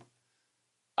have to.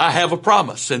 I have a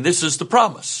promise, and this is the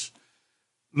promise.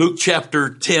 Luke chapter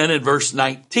 10 and verse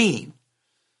 19.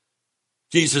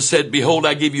 Jesus said, behold,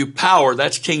 I give you power.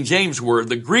 That's King James word.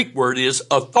 The Greek word is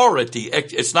authority.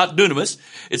 It's not dunamis.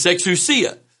 It's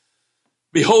exousia.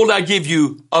 Behold, I give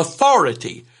you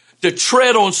authority to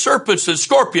tread on serpents and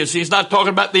scorpions. He's not talking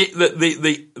about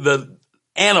the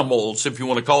animals, if you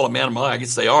want to call them animal. I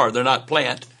guess they are. They're not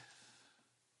plant.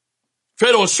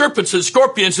 Tread on serpents and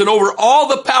scorpions and over all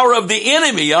the power of the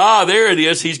enemy. There it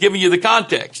is. He's giving you the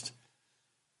context.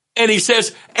 And he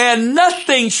says, and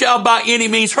nothing shall by any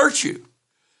means hurt you.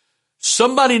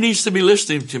 Somebody needs to be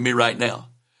listening to me right now.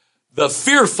 The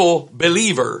fearful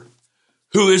believer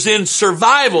who is in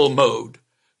survival mode,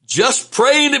 just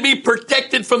praying to be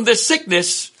protected from this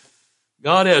sickness,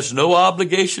 God has no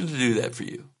obligation to do that for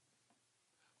you.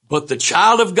 But the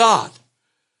child of God,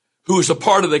 who is a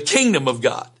part of the kingdom of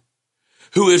God,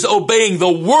 who is obeying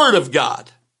the word of God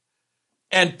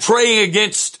and praying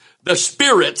against the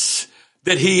spirits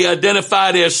that he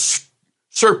identified as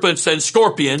serpents and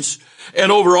scorpions,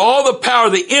 and over all the power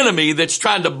of the enemy that's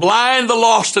trying to blind the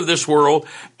lost of this world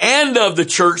and of the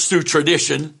church through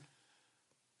tradition,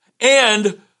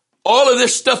 and all of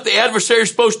this stuff the adversary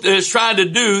is trying to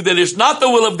do that is not the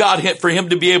will of God for him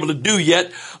to be able to do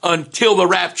yet until the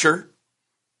rapture.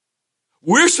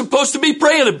 We're supposed to be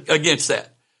praying against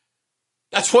that.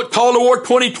 That's what Call to War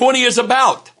 2020 is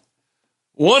about.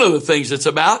 One of the things it's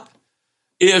about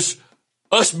is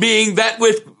us being that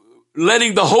with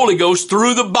letting the Holy Ghost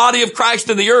through the body of Christ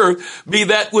in the earth be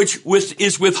that which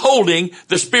is withholding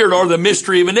the spirit or the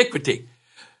mystery of iniquity.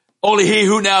 Only he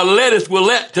who now letteth will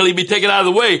let till he be taken out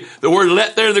of the way. The word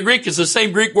let there in the Greek is the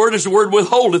same Greek word as the word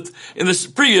withholdeth in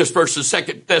the previous verses,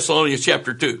 2 Thessalonians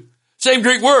chapter 2. Same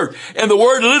Greek word. And the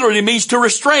word literally means to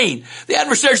restrain. The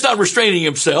adversary's not restraining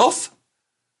himself.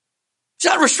 He's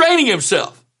not restraining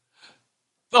himself.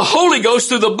 The Holy Ghost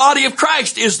through the body of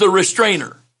Christ is the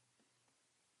restrainer.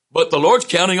 But the Lord's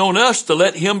counting on us to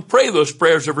let him pray those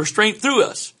prayers of restraint through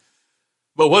us.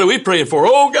 But what are we praying for?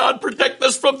 Oh, God, protect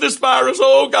us from this virus.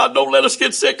 Oh, God, don't let us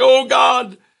get sick. Oh,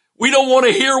 God, we don't want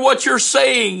to hear what you're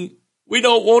saying. We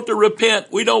don't want to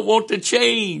repent. We don't want to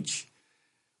change.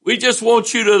 We just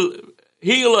want you to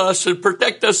heal us and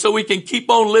protect us so we can keep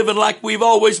on living like we've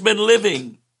always been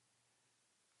living.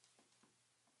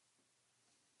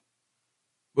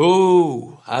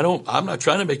 Oh, I'm not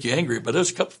trying to make you angry, but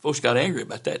there's a couple of folks got angry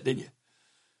about that, didn't you?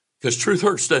 Because truth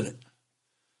hurts, doesn't it?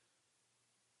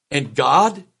 And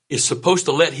God is supposed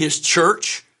to let his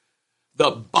church,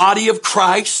 the body of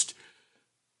Christ,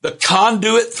 the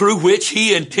conduit through which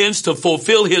he intends to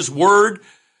fulfill his word,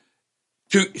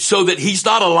 so that he's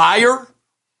not a liar,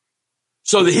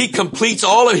 so that he completes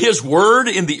all of his word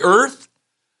in the earth.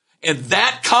 And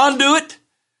that conduit,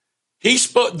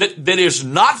 that is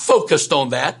not focused on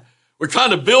that. We're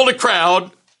trying to build a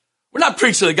crowd. We're not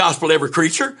preaching the gospel to every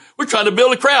creature. We're trying to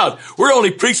build a crowd. We're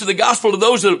only preaching the gospel to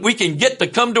those that we can get to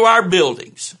come to our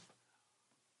buildings.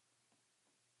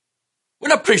 We're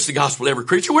not preaching the gospel to every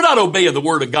creature. We're not obeying the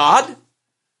word of God.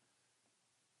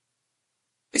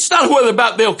 It's not whether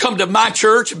about they'll come to my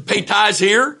church and pay tithes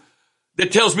here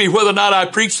that tells me whether or not I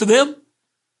preach to them.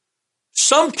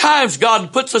 Sometimes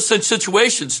God puts us in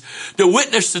situations to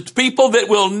witness to people that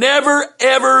will never,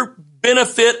 ever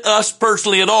benefit us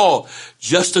personally at all,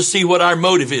 just to see what our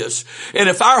motive is. And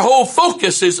if our whole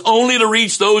focus is only to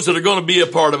reach those that are going to be a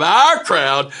part of our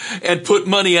crowd and put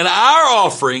money in our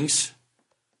offerings,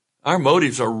 our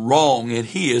motives are wrong, and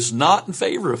he is not in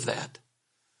favor of that.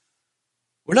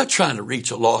 We're not trying to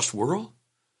reach a lost world.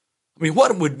 I mean,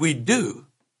 what would we do?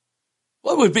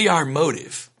 What would be our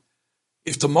motive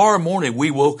if tomorrow morning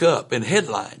we woke up in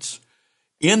headlines,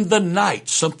 in the night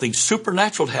something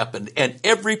supernatural happened and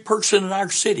every person in our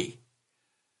city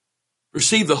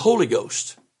received the Holy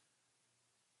Ghost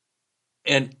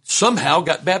and somehow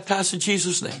got baptized in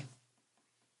Jesus' name,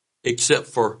 except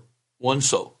for one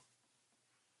soul?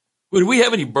 Would we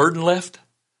have any burden left?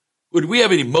 Would we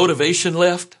have any motivation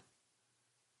left?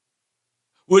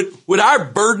 Would our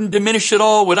burden diminish at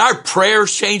all? Would our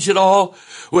prayers change at all?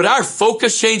 Would our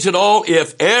focus change at all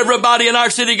if everybody in our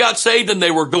city got saved and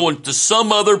they were going to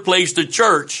some other place to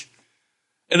church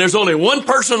and there's only one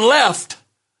person left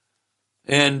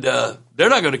and they're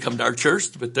not going to come to our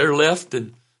church, but they're left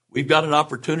and we've got an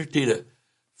opportunity to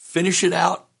finish it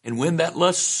out and win that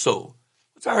lost soul?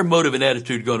 What's our motive and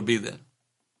attitude going to be then?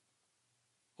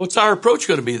 What's our approach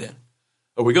going to be then?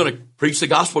 Are we going to preach the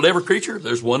gospel to every creature?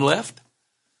 There's one left.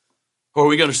 Or are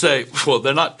we going to say, well,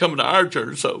 they're not coming to our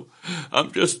church, so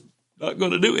I'm just not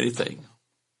going to do anything?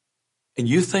 And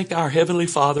you think our Heavenly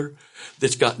Father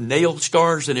that's got nail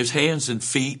scars in his hands and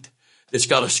feet, that's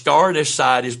got a scar in his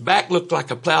side, his back looked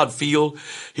like a plowed field,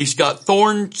 he's got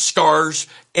thorn scars,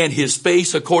 and his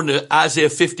face, according to Isaiah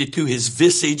 52, his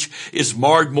visage is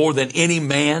marred more than any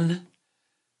man.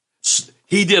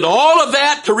 He did all of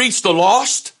that to reach the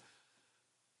lost,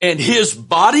 and his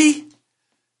body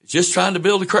is just trying to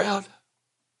build a crowd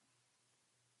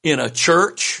in a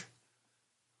church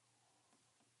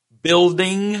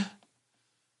building.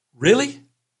 Really?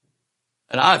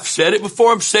 And I've said it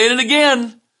before, I'm saying it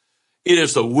again. It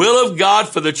is the will of God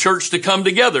for the church to come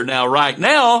together. Now, right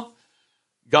now,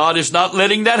 God is not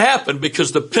letting that happen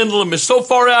because the pendulum is so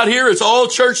far out here. It's all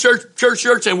church,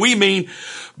 and we mean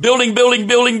building.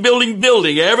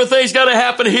 Everything's got to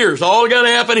happen here. It's all got to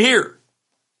happen here.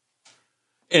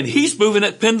 And he's moving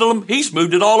that pendulum. He's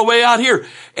moved it all the way out here.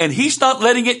 And he's not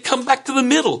letting it come back to the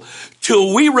middle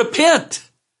till we repent.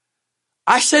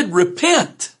 I said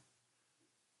repent.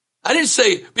 I didn't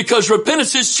say, because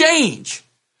repentance is change.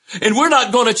 And we're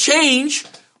not going to change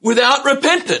without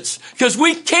repentance because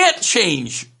we can't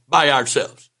change by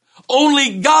ourselves.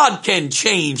 Only God can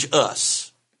change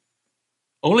us.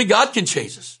 Only God can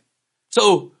change us.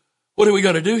 So what are we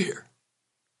going to do here?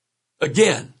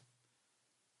 Again,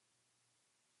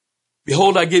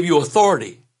 behold, I give you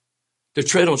authority to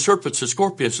tread on serpents and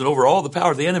scorpions and over all the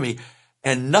power of the enemy,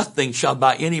 and nothing shall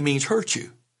by any means hurt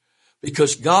you.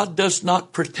 Because God does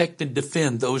not protect and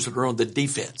defend those that are on the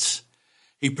defense.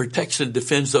 He protects and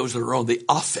defends those that are on the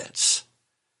offense.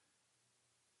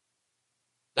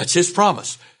 That's his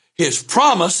promise. His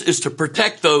promise is to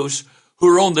protect those who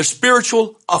are on the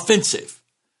spiritual offensive,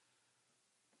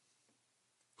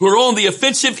 who are on the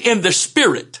offensive in the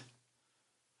spirit.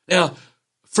 Now,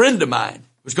 a friend of mine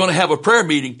was going to have a prayer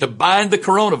meeting to bind the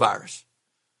coronavirus.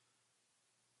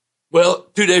 Well,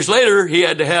 2 days later, he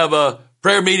had to have a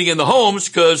prayer meeting in the homes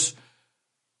because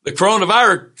the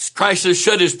coronavirus crisis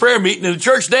shut his prayer meeting in the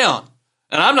church down.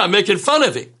 And I'm not making fun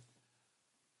of him.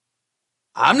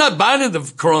 I'm not binding the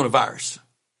coronavirus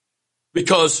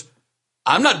because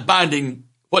I'm not binding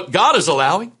what God is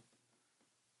allowing.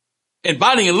 And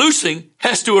binding and loosing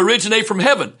has to originate from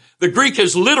heaven. The Greek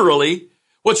is literally,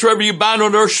 whatsoever you bind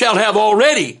on earth shall have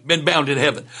already been bound in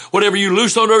heaven. Whatever you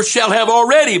loose on earth shall have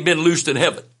already been loosed in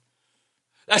heaven.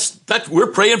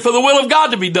 We're praying for the will of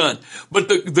God to be done. But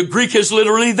the Greek is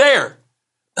literally there.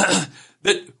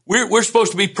 That we're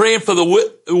supposed to be praying for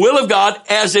the will of God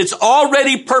as it's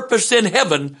already purposed in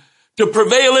heaven to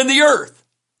prevail in the earth.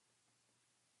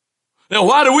 Now,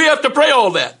 why do we have to pray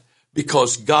all that?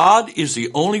 Because God is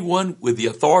the only one with the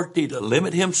authority to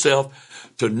limit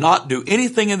himself to not do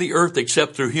anything in the earth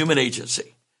except through human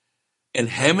agency. And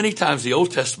how many times in the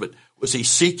Old Testament was he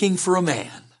seeking for a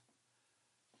man,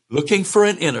 looking for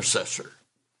an intercessor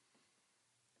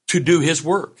to do his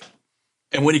work?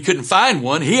 And when he couldn't find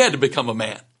one, he had to become a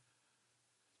man.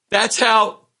 That's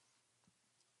how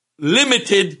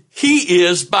limited he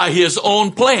is by his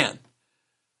own plan.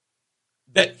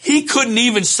 That he couldn't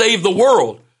even save the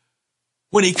world.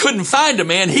 When he couldn't find a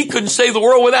man, he couldn't save the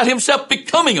world without himself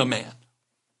becoming a man.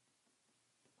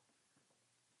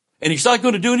 And he's not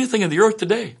going to do anything in the earth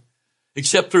today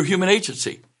except through human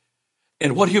agency.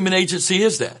 And what human agency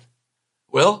is that?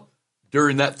 Well,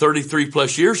 during that 33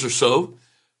 plus years or so,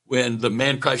 when the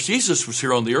man Christ Jesus was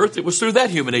here on the earth, it was through that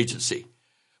human agency.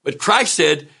 But Christ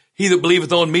said, he that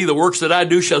believeth on me, the works that I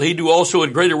do shall he do also,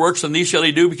 and greater works than these shall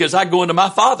he do, because I go unto my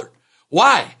Father.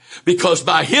 Why? Because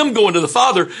by him going to the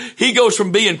Father, he goes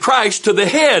from being Christ to the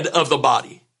head of the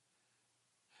body.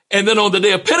 And then on the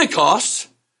day of Pentecost,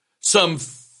 some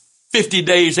 50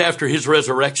 days after his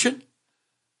resurrection,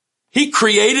 he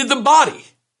created the body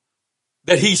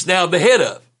that he's now the head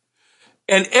of.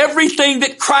 And everything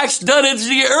that Christ done into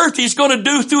the earth, he's going to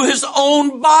do through his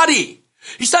own body.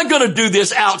 He's not going to do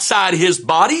this outside his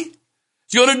body.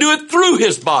 He's going to do it through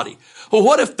his body. Well,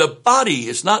 what if the body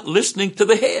is not listening to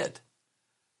the head?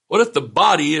 What if the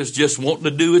body is just wanting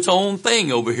to do its own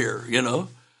thing over here, you know?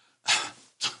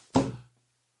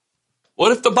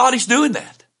 What if the body's doing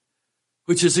that?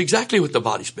 Which is exactly what the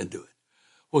body's been doing.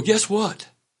 Well, guess what?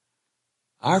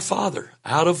 Our Father,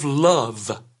 out of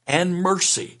love and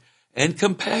mercy and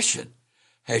compassion,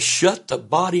 has shut the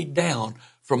body down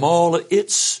from all of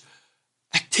its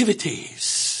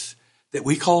activities that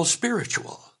we call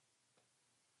spiritual.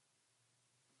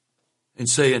 And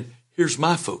saying, here's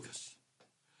my focus.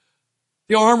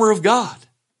 The armor of God.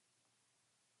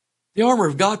 The armor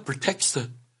of God protects the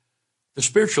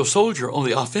spiritual soldier on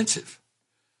the offensive.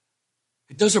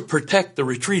 It doesn't protect the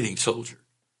retreating soldier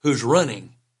who's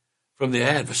running from the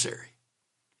adversary.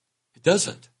 It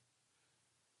doesn't.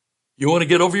 You want to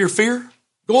get over your fear?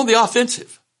 Go on the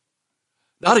offensive.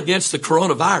 Not against the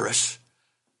coronavirus,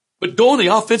 but go on the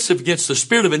offensive against the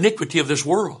spirit of iniquity of this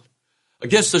world,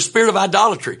 against the spirit of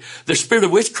idolatry, the spirit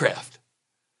of witchcraft,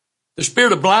 the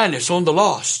spirit of blindness on the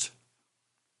lost,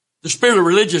 the spirit of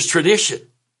religious tradition,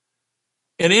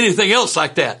 and anything else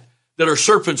like that are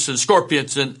serpents and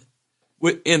scorpions and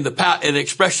in the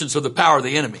expressions of the power of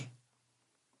the enemy.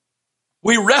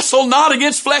 We wrestle not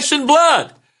against flesh and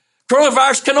blood.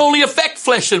 Coronavirus can only affect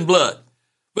flesh and blood,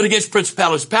 but against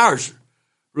principalities, powers,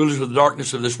 rulers of the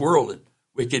darkness of this world, and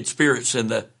wicked spirits in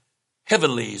the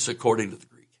heavenlies, according to the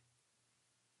Greek.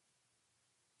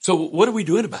 So what are we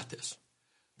doing about this?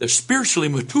 The spiritually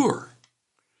mature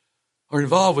are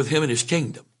involved with him in his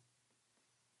kingdom.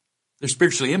 The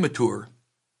spiritually immature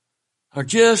are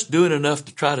just doing enough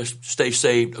to try to stay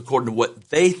saved according to what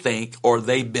they think or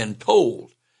they've been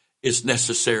told is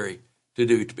necessary to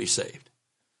do to be saved.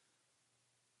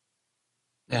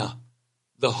 Now,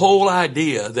 the whole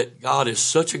idea that God is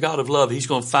such a God of love, he's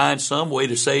going to find some way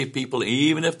to save people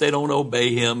even if they don't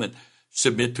obey him and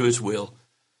submit to his will,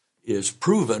 is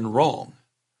proven wrong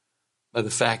by the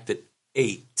fact that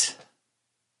 8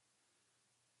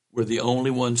 were the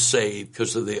only ones saved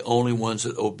because they're the only ones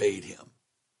that obeyed him.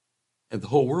 And the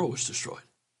whole world was destroyed.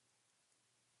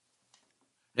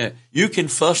 Now, you can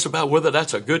fuss about whether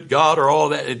that's a good God or all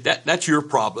that. That's your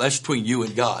problem. That's between you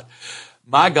and God.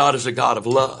 My God is a God of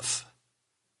love.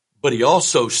 But he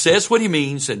also says what he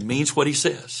means and means what he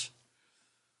says.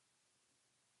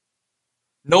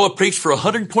 Noah preached for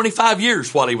 125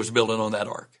 years while he was building on that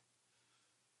ark.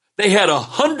 They had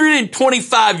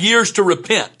 125 years to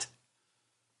repent.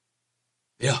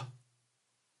 Yeah.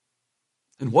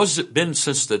 And what has it been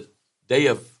since the day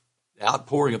of the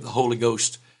outpouring of the Holy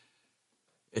Ghost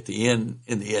at the end,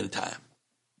 in the end time?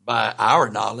 By our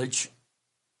knowledge,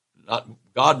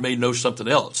 God may know something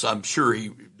else. I'm sure he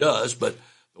does, but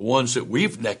the ones that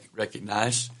we've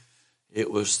recognized, it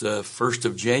was the 1st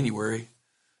of January,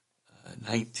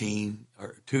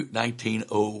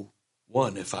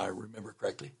 1901, if I remember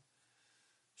correctly.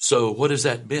 So what has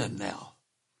that been now?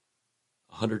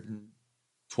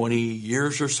 120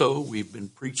 years or so we've been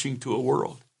preaching to a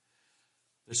world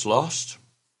that's lost.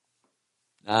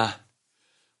 One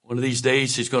of these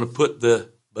days he's going to put the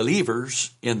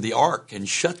believers in the ark and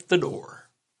shut the door.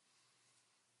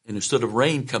 And instead of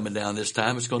rain coming down this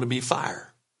time, it's going to be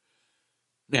fire.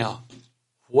 Now,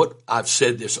 what I've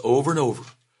said this over and over.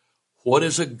 What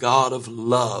is a God of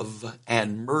love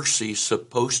and mercy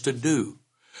supposed to do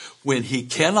when he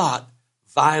cannot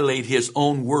violate his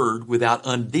own word without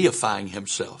undeifying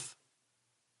himself?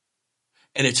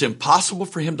 And it's impossible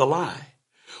for him to lie.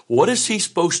 What is he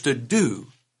supposed to do?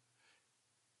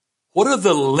 What are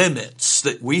the limits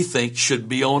that we think should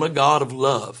be on a God of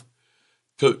love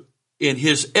in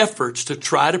his efforts to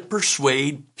try to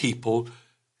persuade people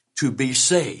to be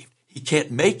saved? He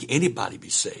can't make anybody be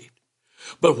saved.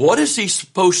 But what is he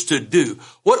supposed to do?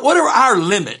 What are our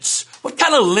limits? What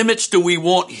kind of limits do we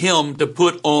want him to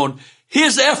put on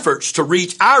his efforts to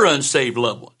reach our unsaved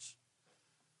loved ones?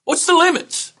 What's the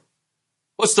limits?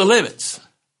 What's the limits?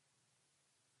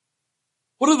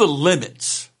 What are the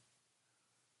limits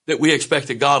that we expect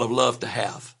a God of love to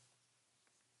have?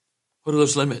 What are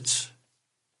those limits?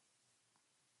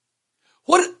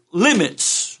 What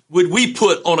limits would we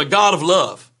put on a God of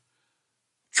love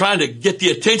trying to get the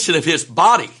attention of his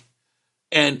body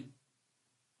and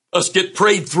us get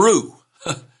prayed through?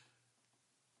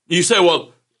 You say,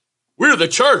 well, we're the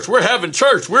church. We're having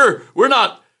church. We're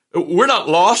not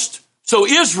lost. So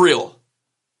Israel,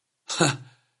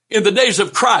 in the days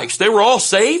of Christ, they were all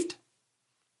saved.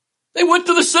 They went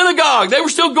to the synagogue. They were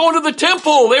still going to the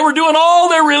temple. They were doing all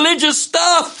their religious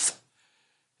stuff.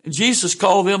 And Jesus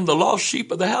called them the lost sheep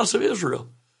of the house of Israel.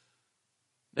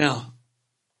 Now,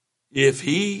 if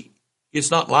he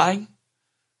is not lying,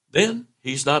 then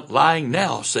he's not lying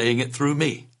now, saying it through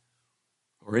me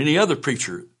or any other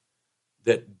preacher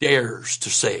that dares to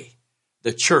say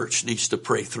the church needs to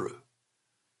pray through.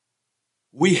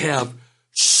 We have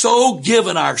so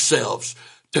given ourselves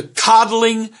to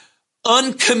coddling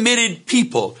uncommitted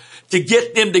people to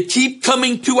get them to keep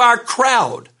coming to our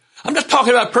crowd. I'm not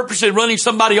talking about purposely running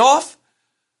somebody off,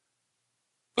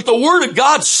 but the Word of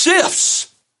God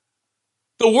sifts.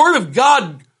 The Word of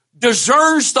God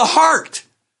discerns the heart.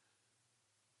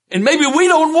 And maybe we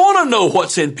don't want to know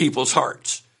what's in people's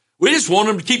hearts. We just want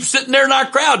them to keep sitting there in our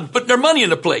crowd and putting their money in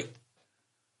the plate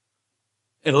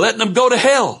and letting them go to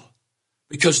hell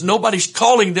because nobody's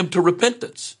calling them to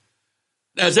repentance.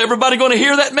 Now, is everybody going to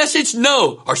hear that message?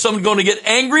 No. Are some going to get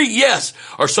angry? Yes.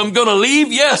 Are some going to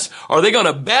leave? Yes. Are they going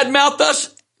to badmouth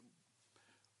us?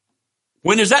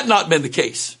 When has that not been the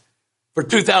case for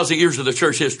 2,000 years of the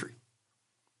church history?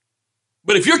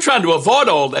 But if you're trying to avoid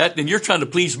all that, then you're trying to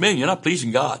please men. You're not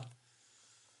pleasing God.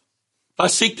 If I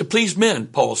seek to please men,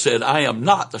 Paul said, I am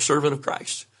not the servant of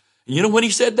Christ. And you know when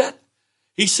he said that?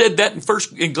 He said that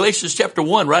in Galatians chapter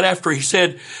 1, right after he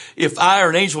said, if I or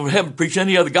an angel from heaven preach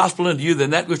any other gospel unto you than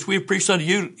that which we have preached unto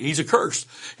you, he's accursed.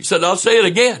 He said, I'll say it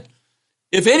again.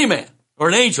 If any man or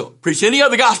an angel preach any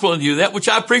other gospel unto you, that which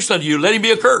I preached unto you, let him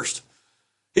be accursed.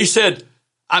 He said,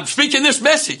 I'm speaking this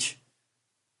message.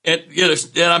 And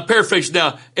I'm paraphrasing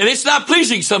now, and it's not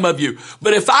pleasing some of you.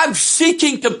 But if I'm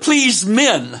seeking to please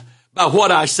men by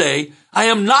what I say, I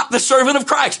am not the servant of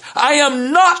Christ. I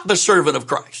am not the servant of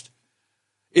Christ.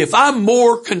 If I'm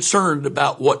more concerned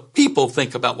about what people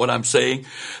think about what I'm saying,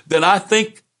 then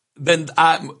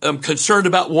I'm concerned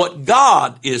about what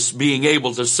God is being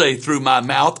able to say through my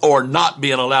mouth or not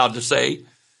being allowed to say.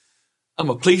 I'm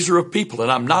a pleaser of people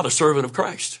and I'm not a servant of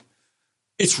Christ.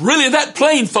 It's really that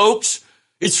plain, folks.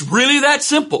 It's really that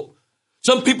simple.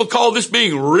 Some people call this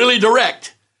being really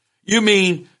direct. You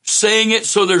mean saying it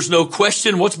so there's no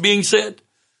question what's being said?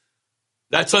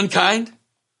 That's unkind.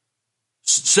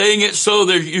 Saying it so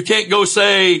that you can't go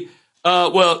say,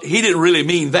 well, he didn't really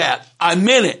mean that. I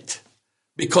meant it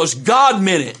because God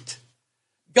meant it.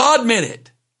 God meant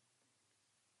it.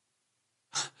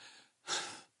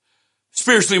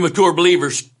 Spiritually mature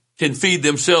believers can feed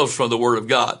themselves from the Word of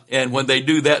God. And when they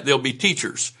do that, they'll be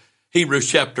teachers. Hebrews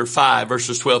chapter 5,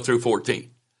 verses 12 through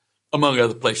 14, among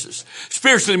other places.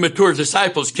 Spiritually mature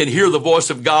disciples can hear the voice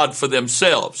of God for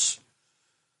themselves.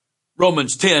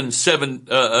 Romans 10,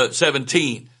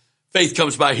 17. Faith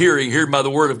comes by hearing by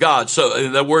the word of God. So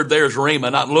the word there is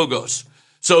rhema, not logos.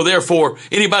 So therefore,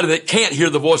 anybody that can't hear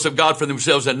the voice of God for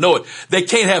themselves and know it, they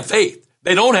can't have faith.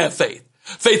 They don't have faith.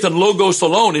 Faith and logos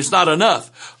alone is not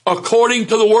enough. According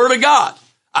to the word of God,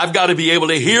 I've got to be able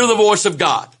to hear the voice of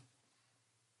God.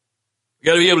 You've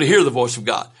got to be able to hear the voice of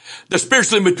God. The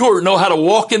spiritually mature know how to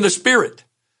walk in the Spirit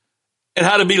and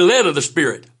how to be led of the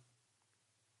Spirit.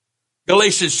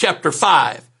 Galatians chapter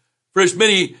 5. For as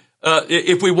many,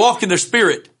 if we walk in the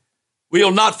Spirit, we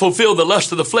will not fulfill the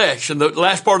lust of the flesh. And the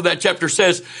last part of that chapter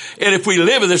says, and if we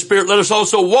live in the Spirit, let us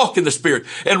also walk in the Spirit.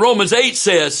 And Romans 8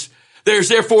 says, There's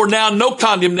therefore now no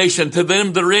condemnation to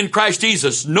them that are in Christ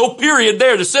Jesus. No period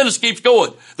there. The sentence keeps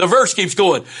going. The verse keeps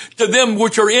going. To them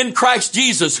which are in Christ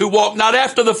Jesus, who walk not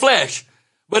after the flesh,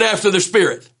 but after the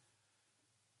Spirit.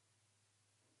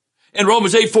 And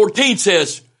Romans 8:14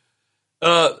 says,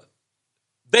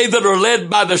 they that are led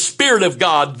by the Spirit of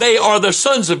God, they are the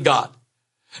sons of God.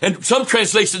 And some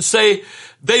translations say,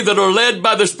 they that are led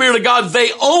by the Spirit of God,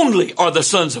 they only are the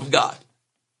sons of God.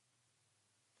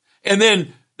 And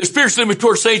then the spiritually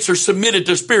mature saints are submitted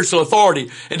to spiritual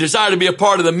authority and desire to be a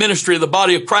part of the ministry of the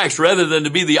body of Christ rather than to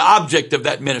be the object of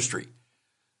that ministry.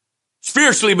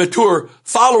 Spiritually mature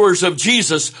followers of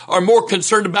Jesus are more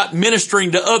concerned about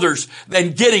ministering to others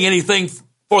than getting anything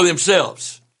for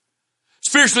themselves.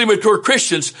 Spiritually mature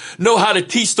Christians know how to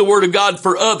teach the Word of God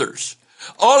for others.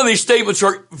 All of these statements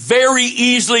are very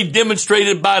easily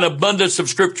demonstrated by an abundance of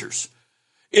scriptures.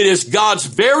 It is God's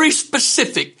very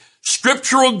specific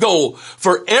scriptural goal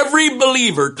for every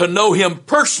believer to know Him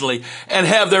personally and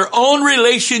have their own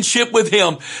relationship with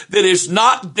Him that is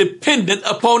not dependent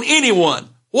upon anyone.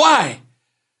 Why?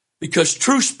 Because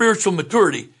true spiritual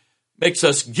maturity makes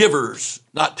us givers,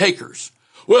 not takers.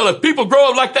 Well, if people grow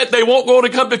up like that, they won't want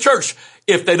to come to church.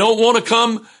 If they don't want to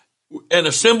come and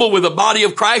assemble with the body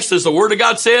of Christ, as the Word of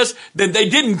God says, then they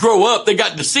didn't grow up, they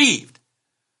got deceived.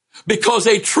 Because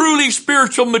a truly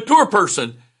spiritually mature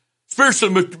person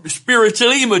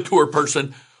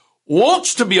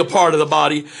wants to be a part of the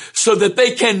body so that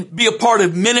they can be a part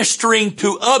of ministering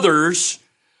to others,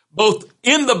 both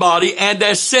in the body and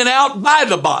as sent out by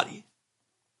the body.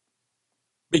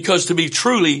 Because to be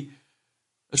truly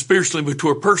a spiritually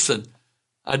mature person,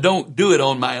 I don't do it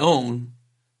on my own.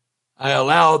 I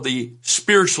allow the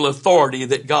spiritual authority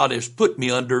that God has put me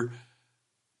under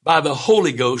by the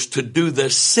Holy Ghost to do the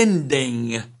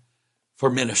sending for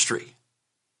ministry.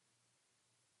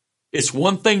 It's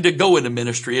one thing to go into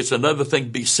ministry. It's another thing to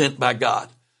be sent by God.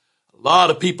 A lot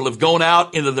of people have gone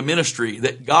out into the ministry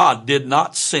that God did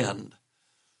not send.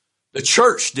 The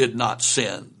church did not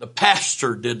send. The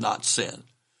pastor did not send.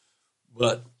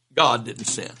 But God didn't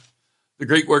send. The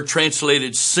Greek word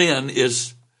translated sin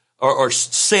is, or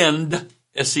send,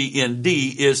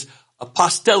 S-E-N-D, is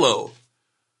apostello,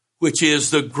 which is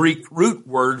the Greek root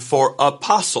word for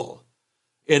apostle.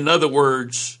 In other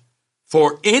words,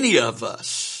 for any of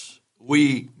us,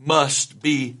 we must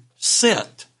be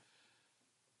sent.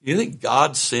 You think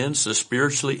God sends the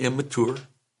spiritually immature?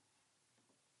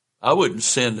 I wouldn't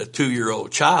send a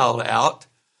 2-year-old child out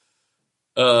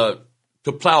to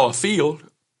plow a field.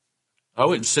 I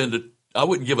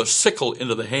wouldn't give a sickle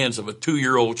into the hands of a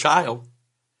 2-year-old child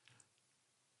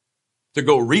to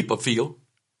go reap a field.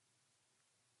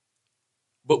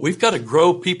 But we've got to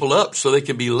grow people up so they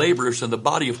can be laborers in the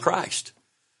body of Christ.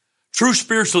 True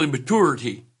spiritual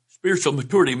maturity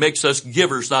makes us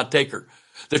givers, not takers.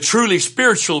 The truly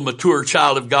spiritual mature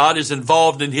child of God is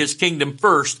involved in His kingdom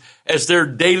first as their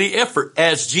daily effort.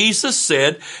 As Jesus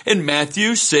said in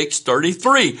Matthew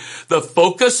 6:33, the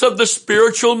focus of the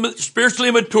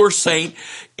spiritually mature saint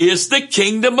is the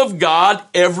kingdom of God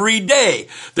every day.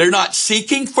 They're not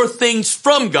seeking for things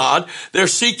from God. They're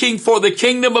seeking for the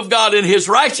kingdom of God and His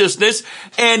righteousness,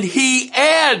 and He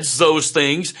adds those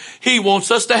things He wants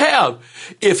us to have.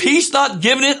 If He's not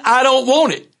giving it, I don't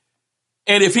want it.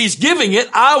 And if He's giving it,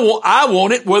 I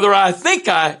want it whether I think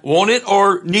I want it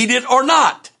or need it or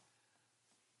not.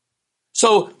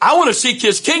 So I want to seek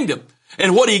His kingdom.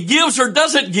 And what He gives or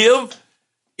doesn't give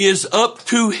is up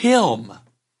to Him.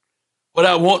 What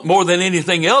I want more than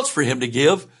anything else for Him to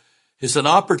give is an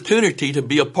opportunity to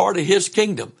be a part of His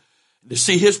kingdom, to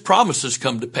see His promises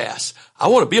come to pass. I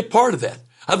want to be a part of that.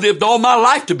 I've lived all my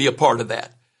life to be a part of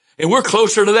that. And we're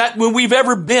closer to that than we've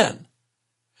ever been.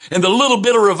 And the little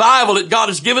bit of revival that God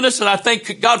has given us, and I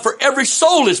thank God for every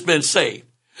soul that's been saved,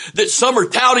 that some are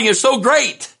touting is so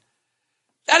great.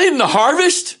 That isn't the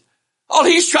harvest. All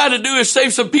He's trying to do is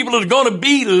save some people that are going to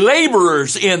be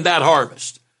laborers in that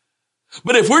harvest.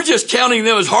 But if we're just counting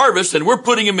them as harvest and we're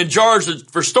putting them in jars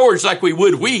for storage like we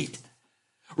would wheat,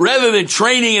 rather than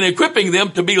training and equipping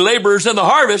them to be laborers in the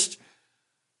harvest,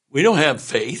 we don't have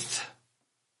faith.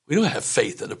 We don't have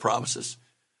faith in the promises.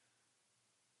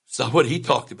 It's not what He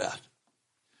talked about.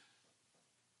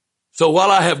 So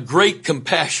while I have great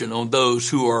compassion on those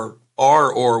who are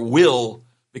or will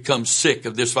become sick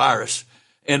of this virus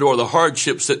and or the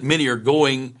hardships that many are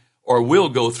going or will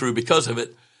go through because of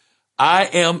it, I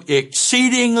am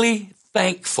exceedingly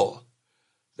thankful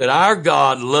that our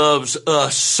God loves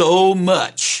us so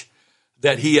much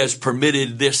that He has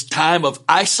permitted this time of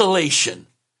isolation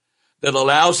that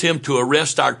allows Him to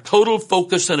arrest our total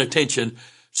focus and attention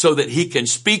so that He can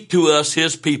speak to us,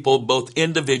 His people, both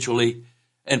individually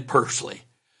and personally,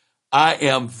 I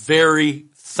am very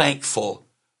thankful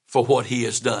for what he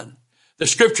has done. The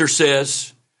scripture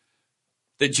says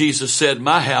that Jesus said,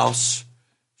 my house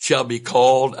shall be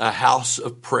called a house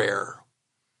of prayer.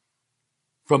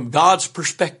 From God's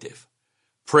perspective,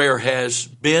 prayer has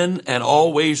been and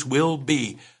always will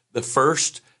be the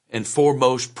first and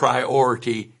foremost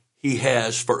priority he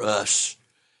has for us.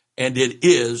 And it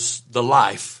is the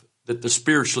life that the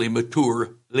spiritually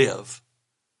mature live.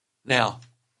 Now,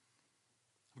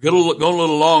 we're going a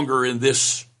little longer in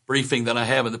this briefing than I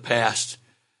have in the past,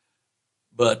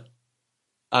 but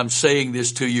I'm saying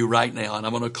this to you right now, and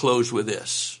I'm going to close with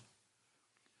this.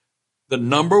 The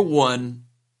number one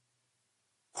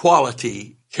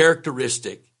quality,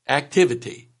 characteristic,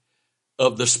 activity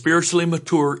of the spiritually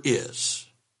mature is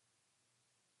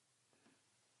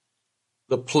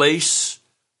the place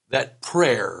that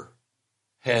prayer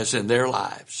has in their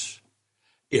lives.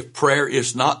 If prayer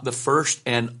is not the first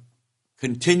and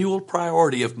continual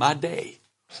priority of my day,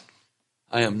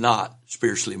 I am not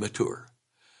spiritually mature.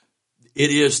 It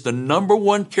is the number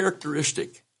one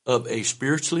characteristic of a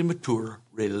spiritually mature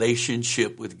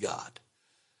relationship with God.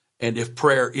 And if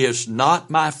prayer is not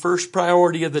my first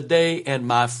priority of the day and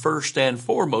my first and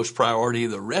foremost priority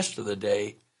the rest of the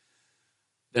day,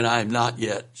 then I am not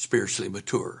yet spiritually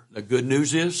mature. The good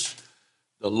news is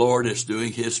the Lord is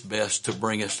doing his best to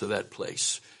bring us to that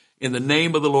place. In the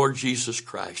name of the Lord Jesus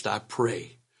Christ, I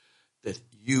pray that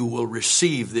you will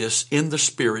receive this in the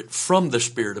Spirit, from the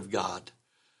Spirit of God,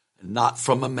 and not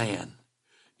from a man.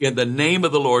 In the name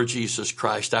of the Lord Jesus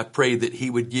Christ, I pray that he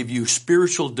would give you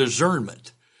spiritual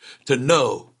discernment to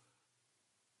know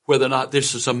whether or not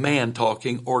this is a man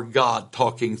talking or God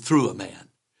talking through a man.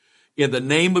 In the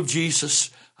name of Jesus,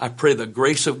 I pray the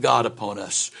grace of God upon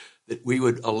us, that we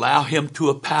would allow him to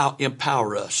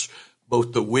empower us,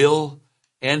 both to will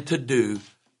and to do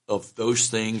of those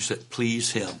things that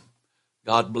please him.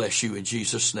 God bless you in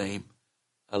Jesus' name.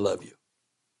 I love you.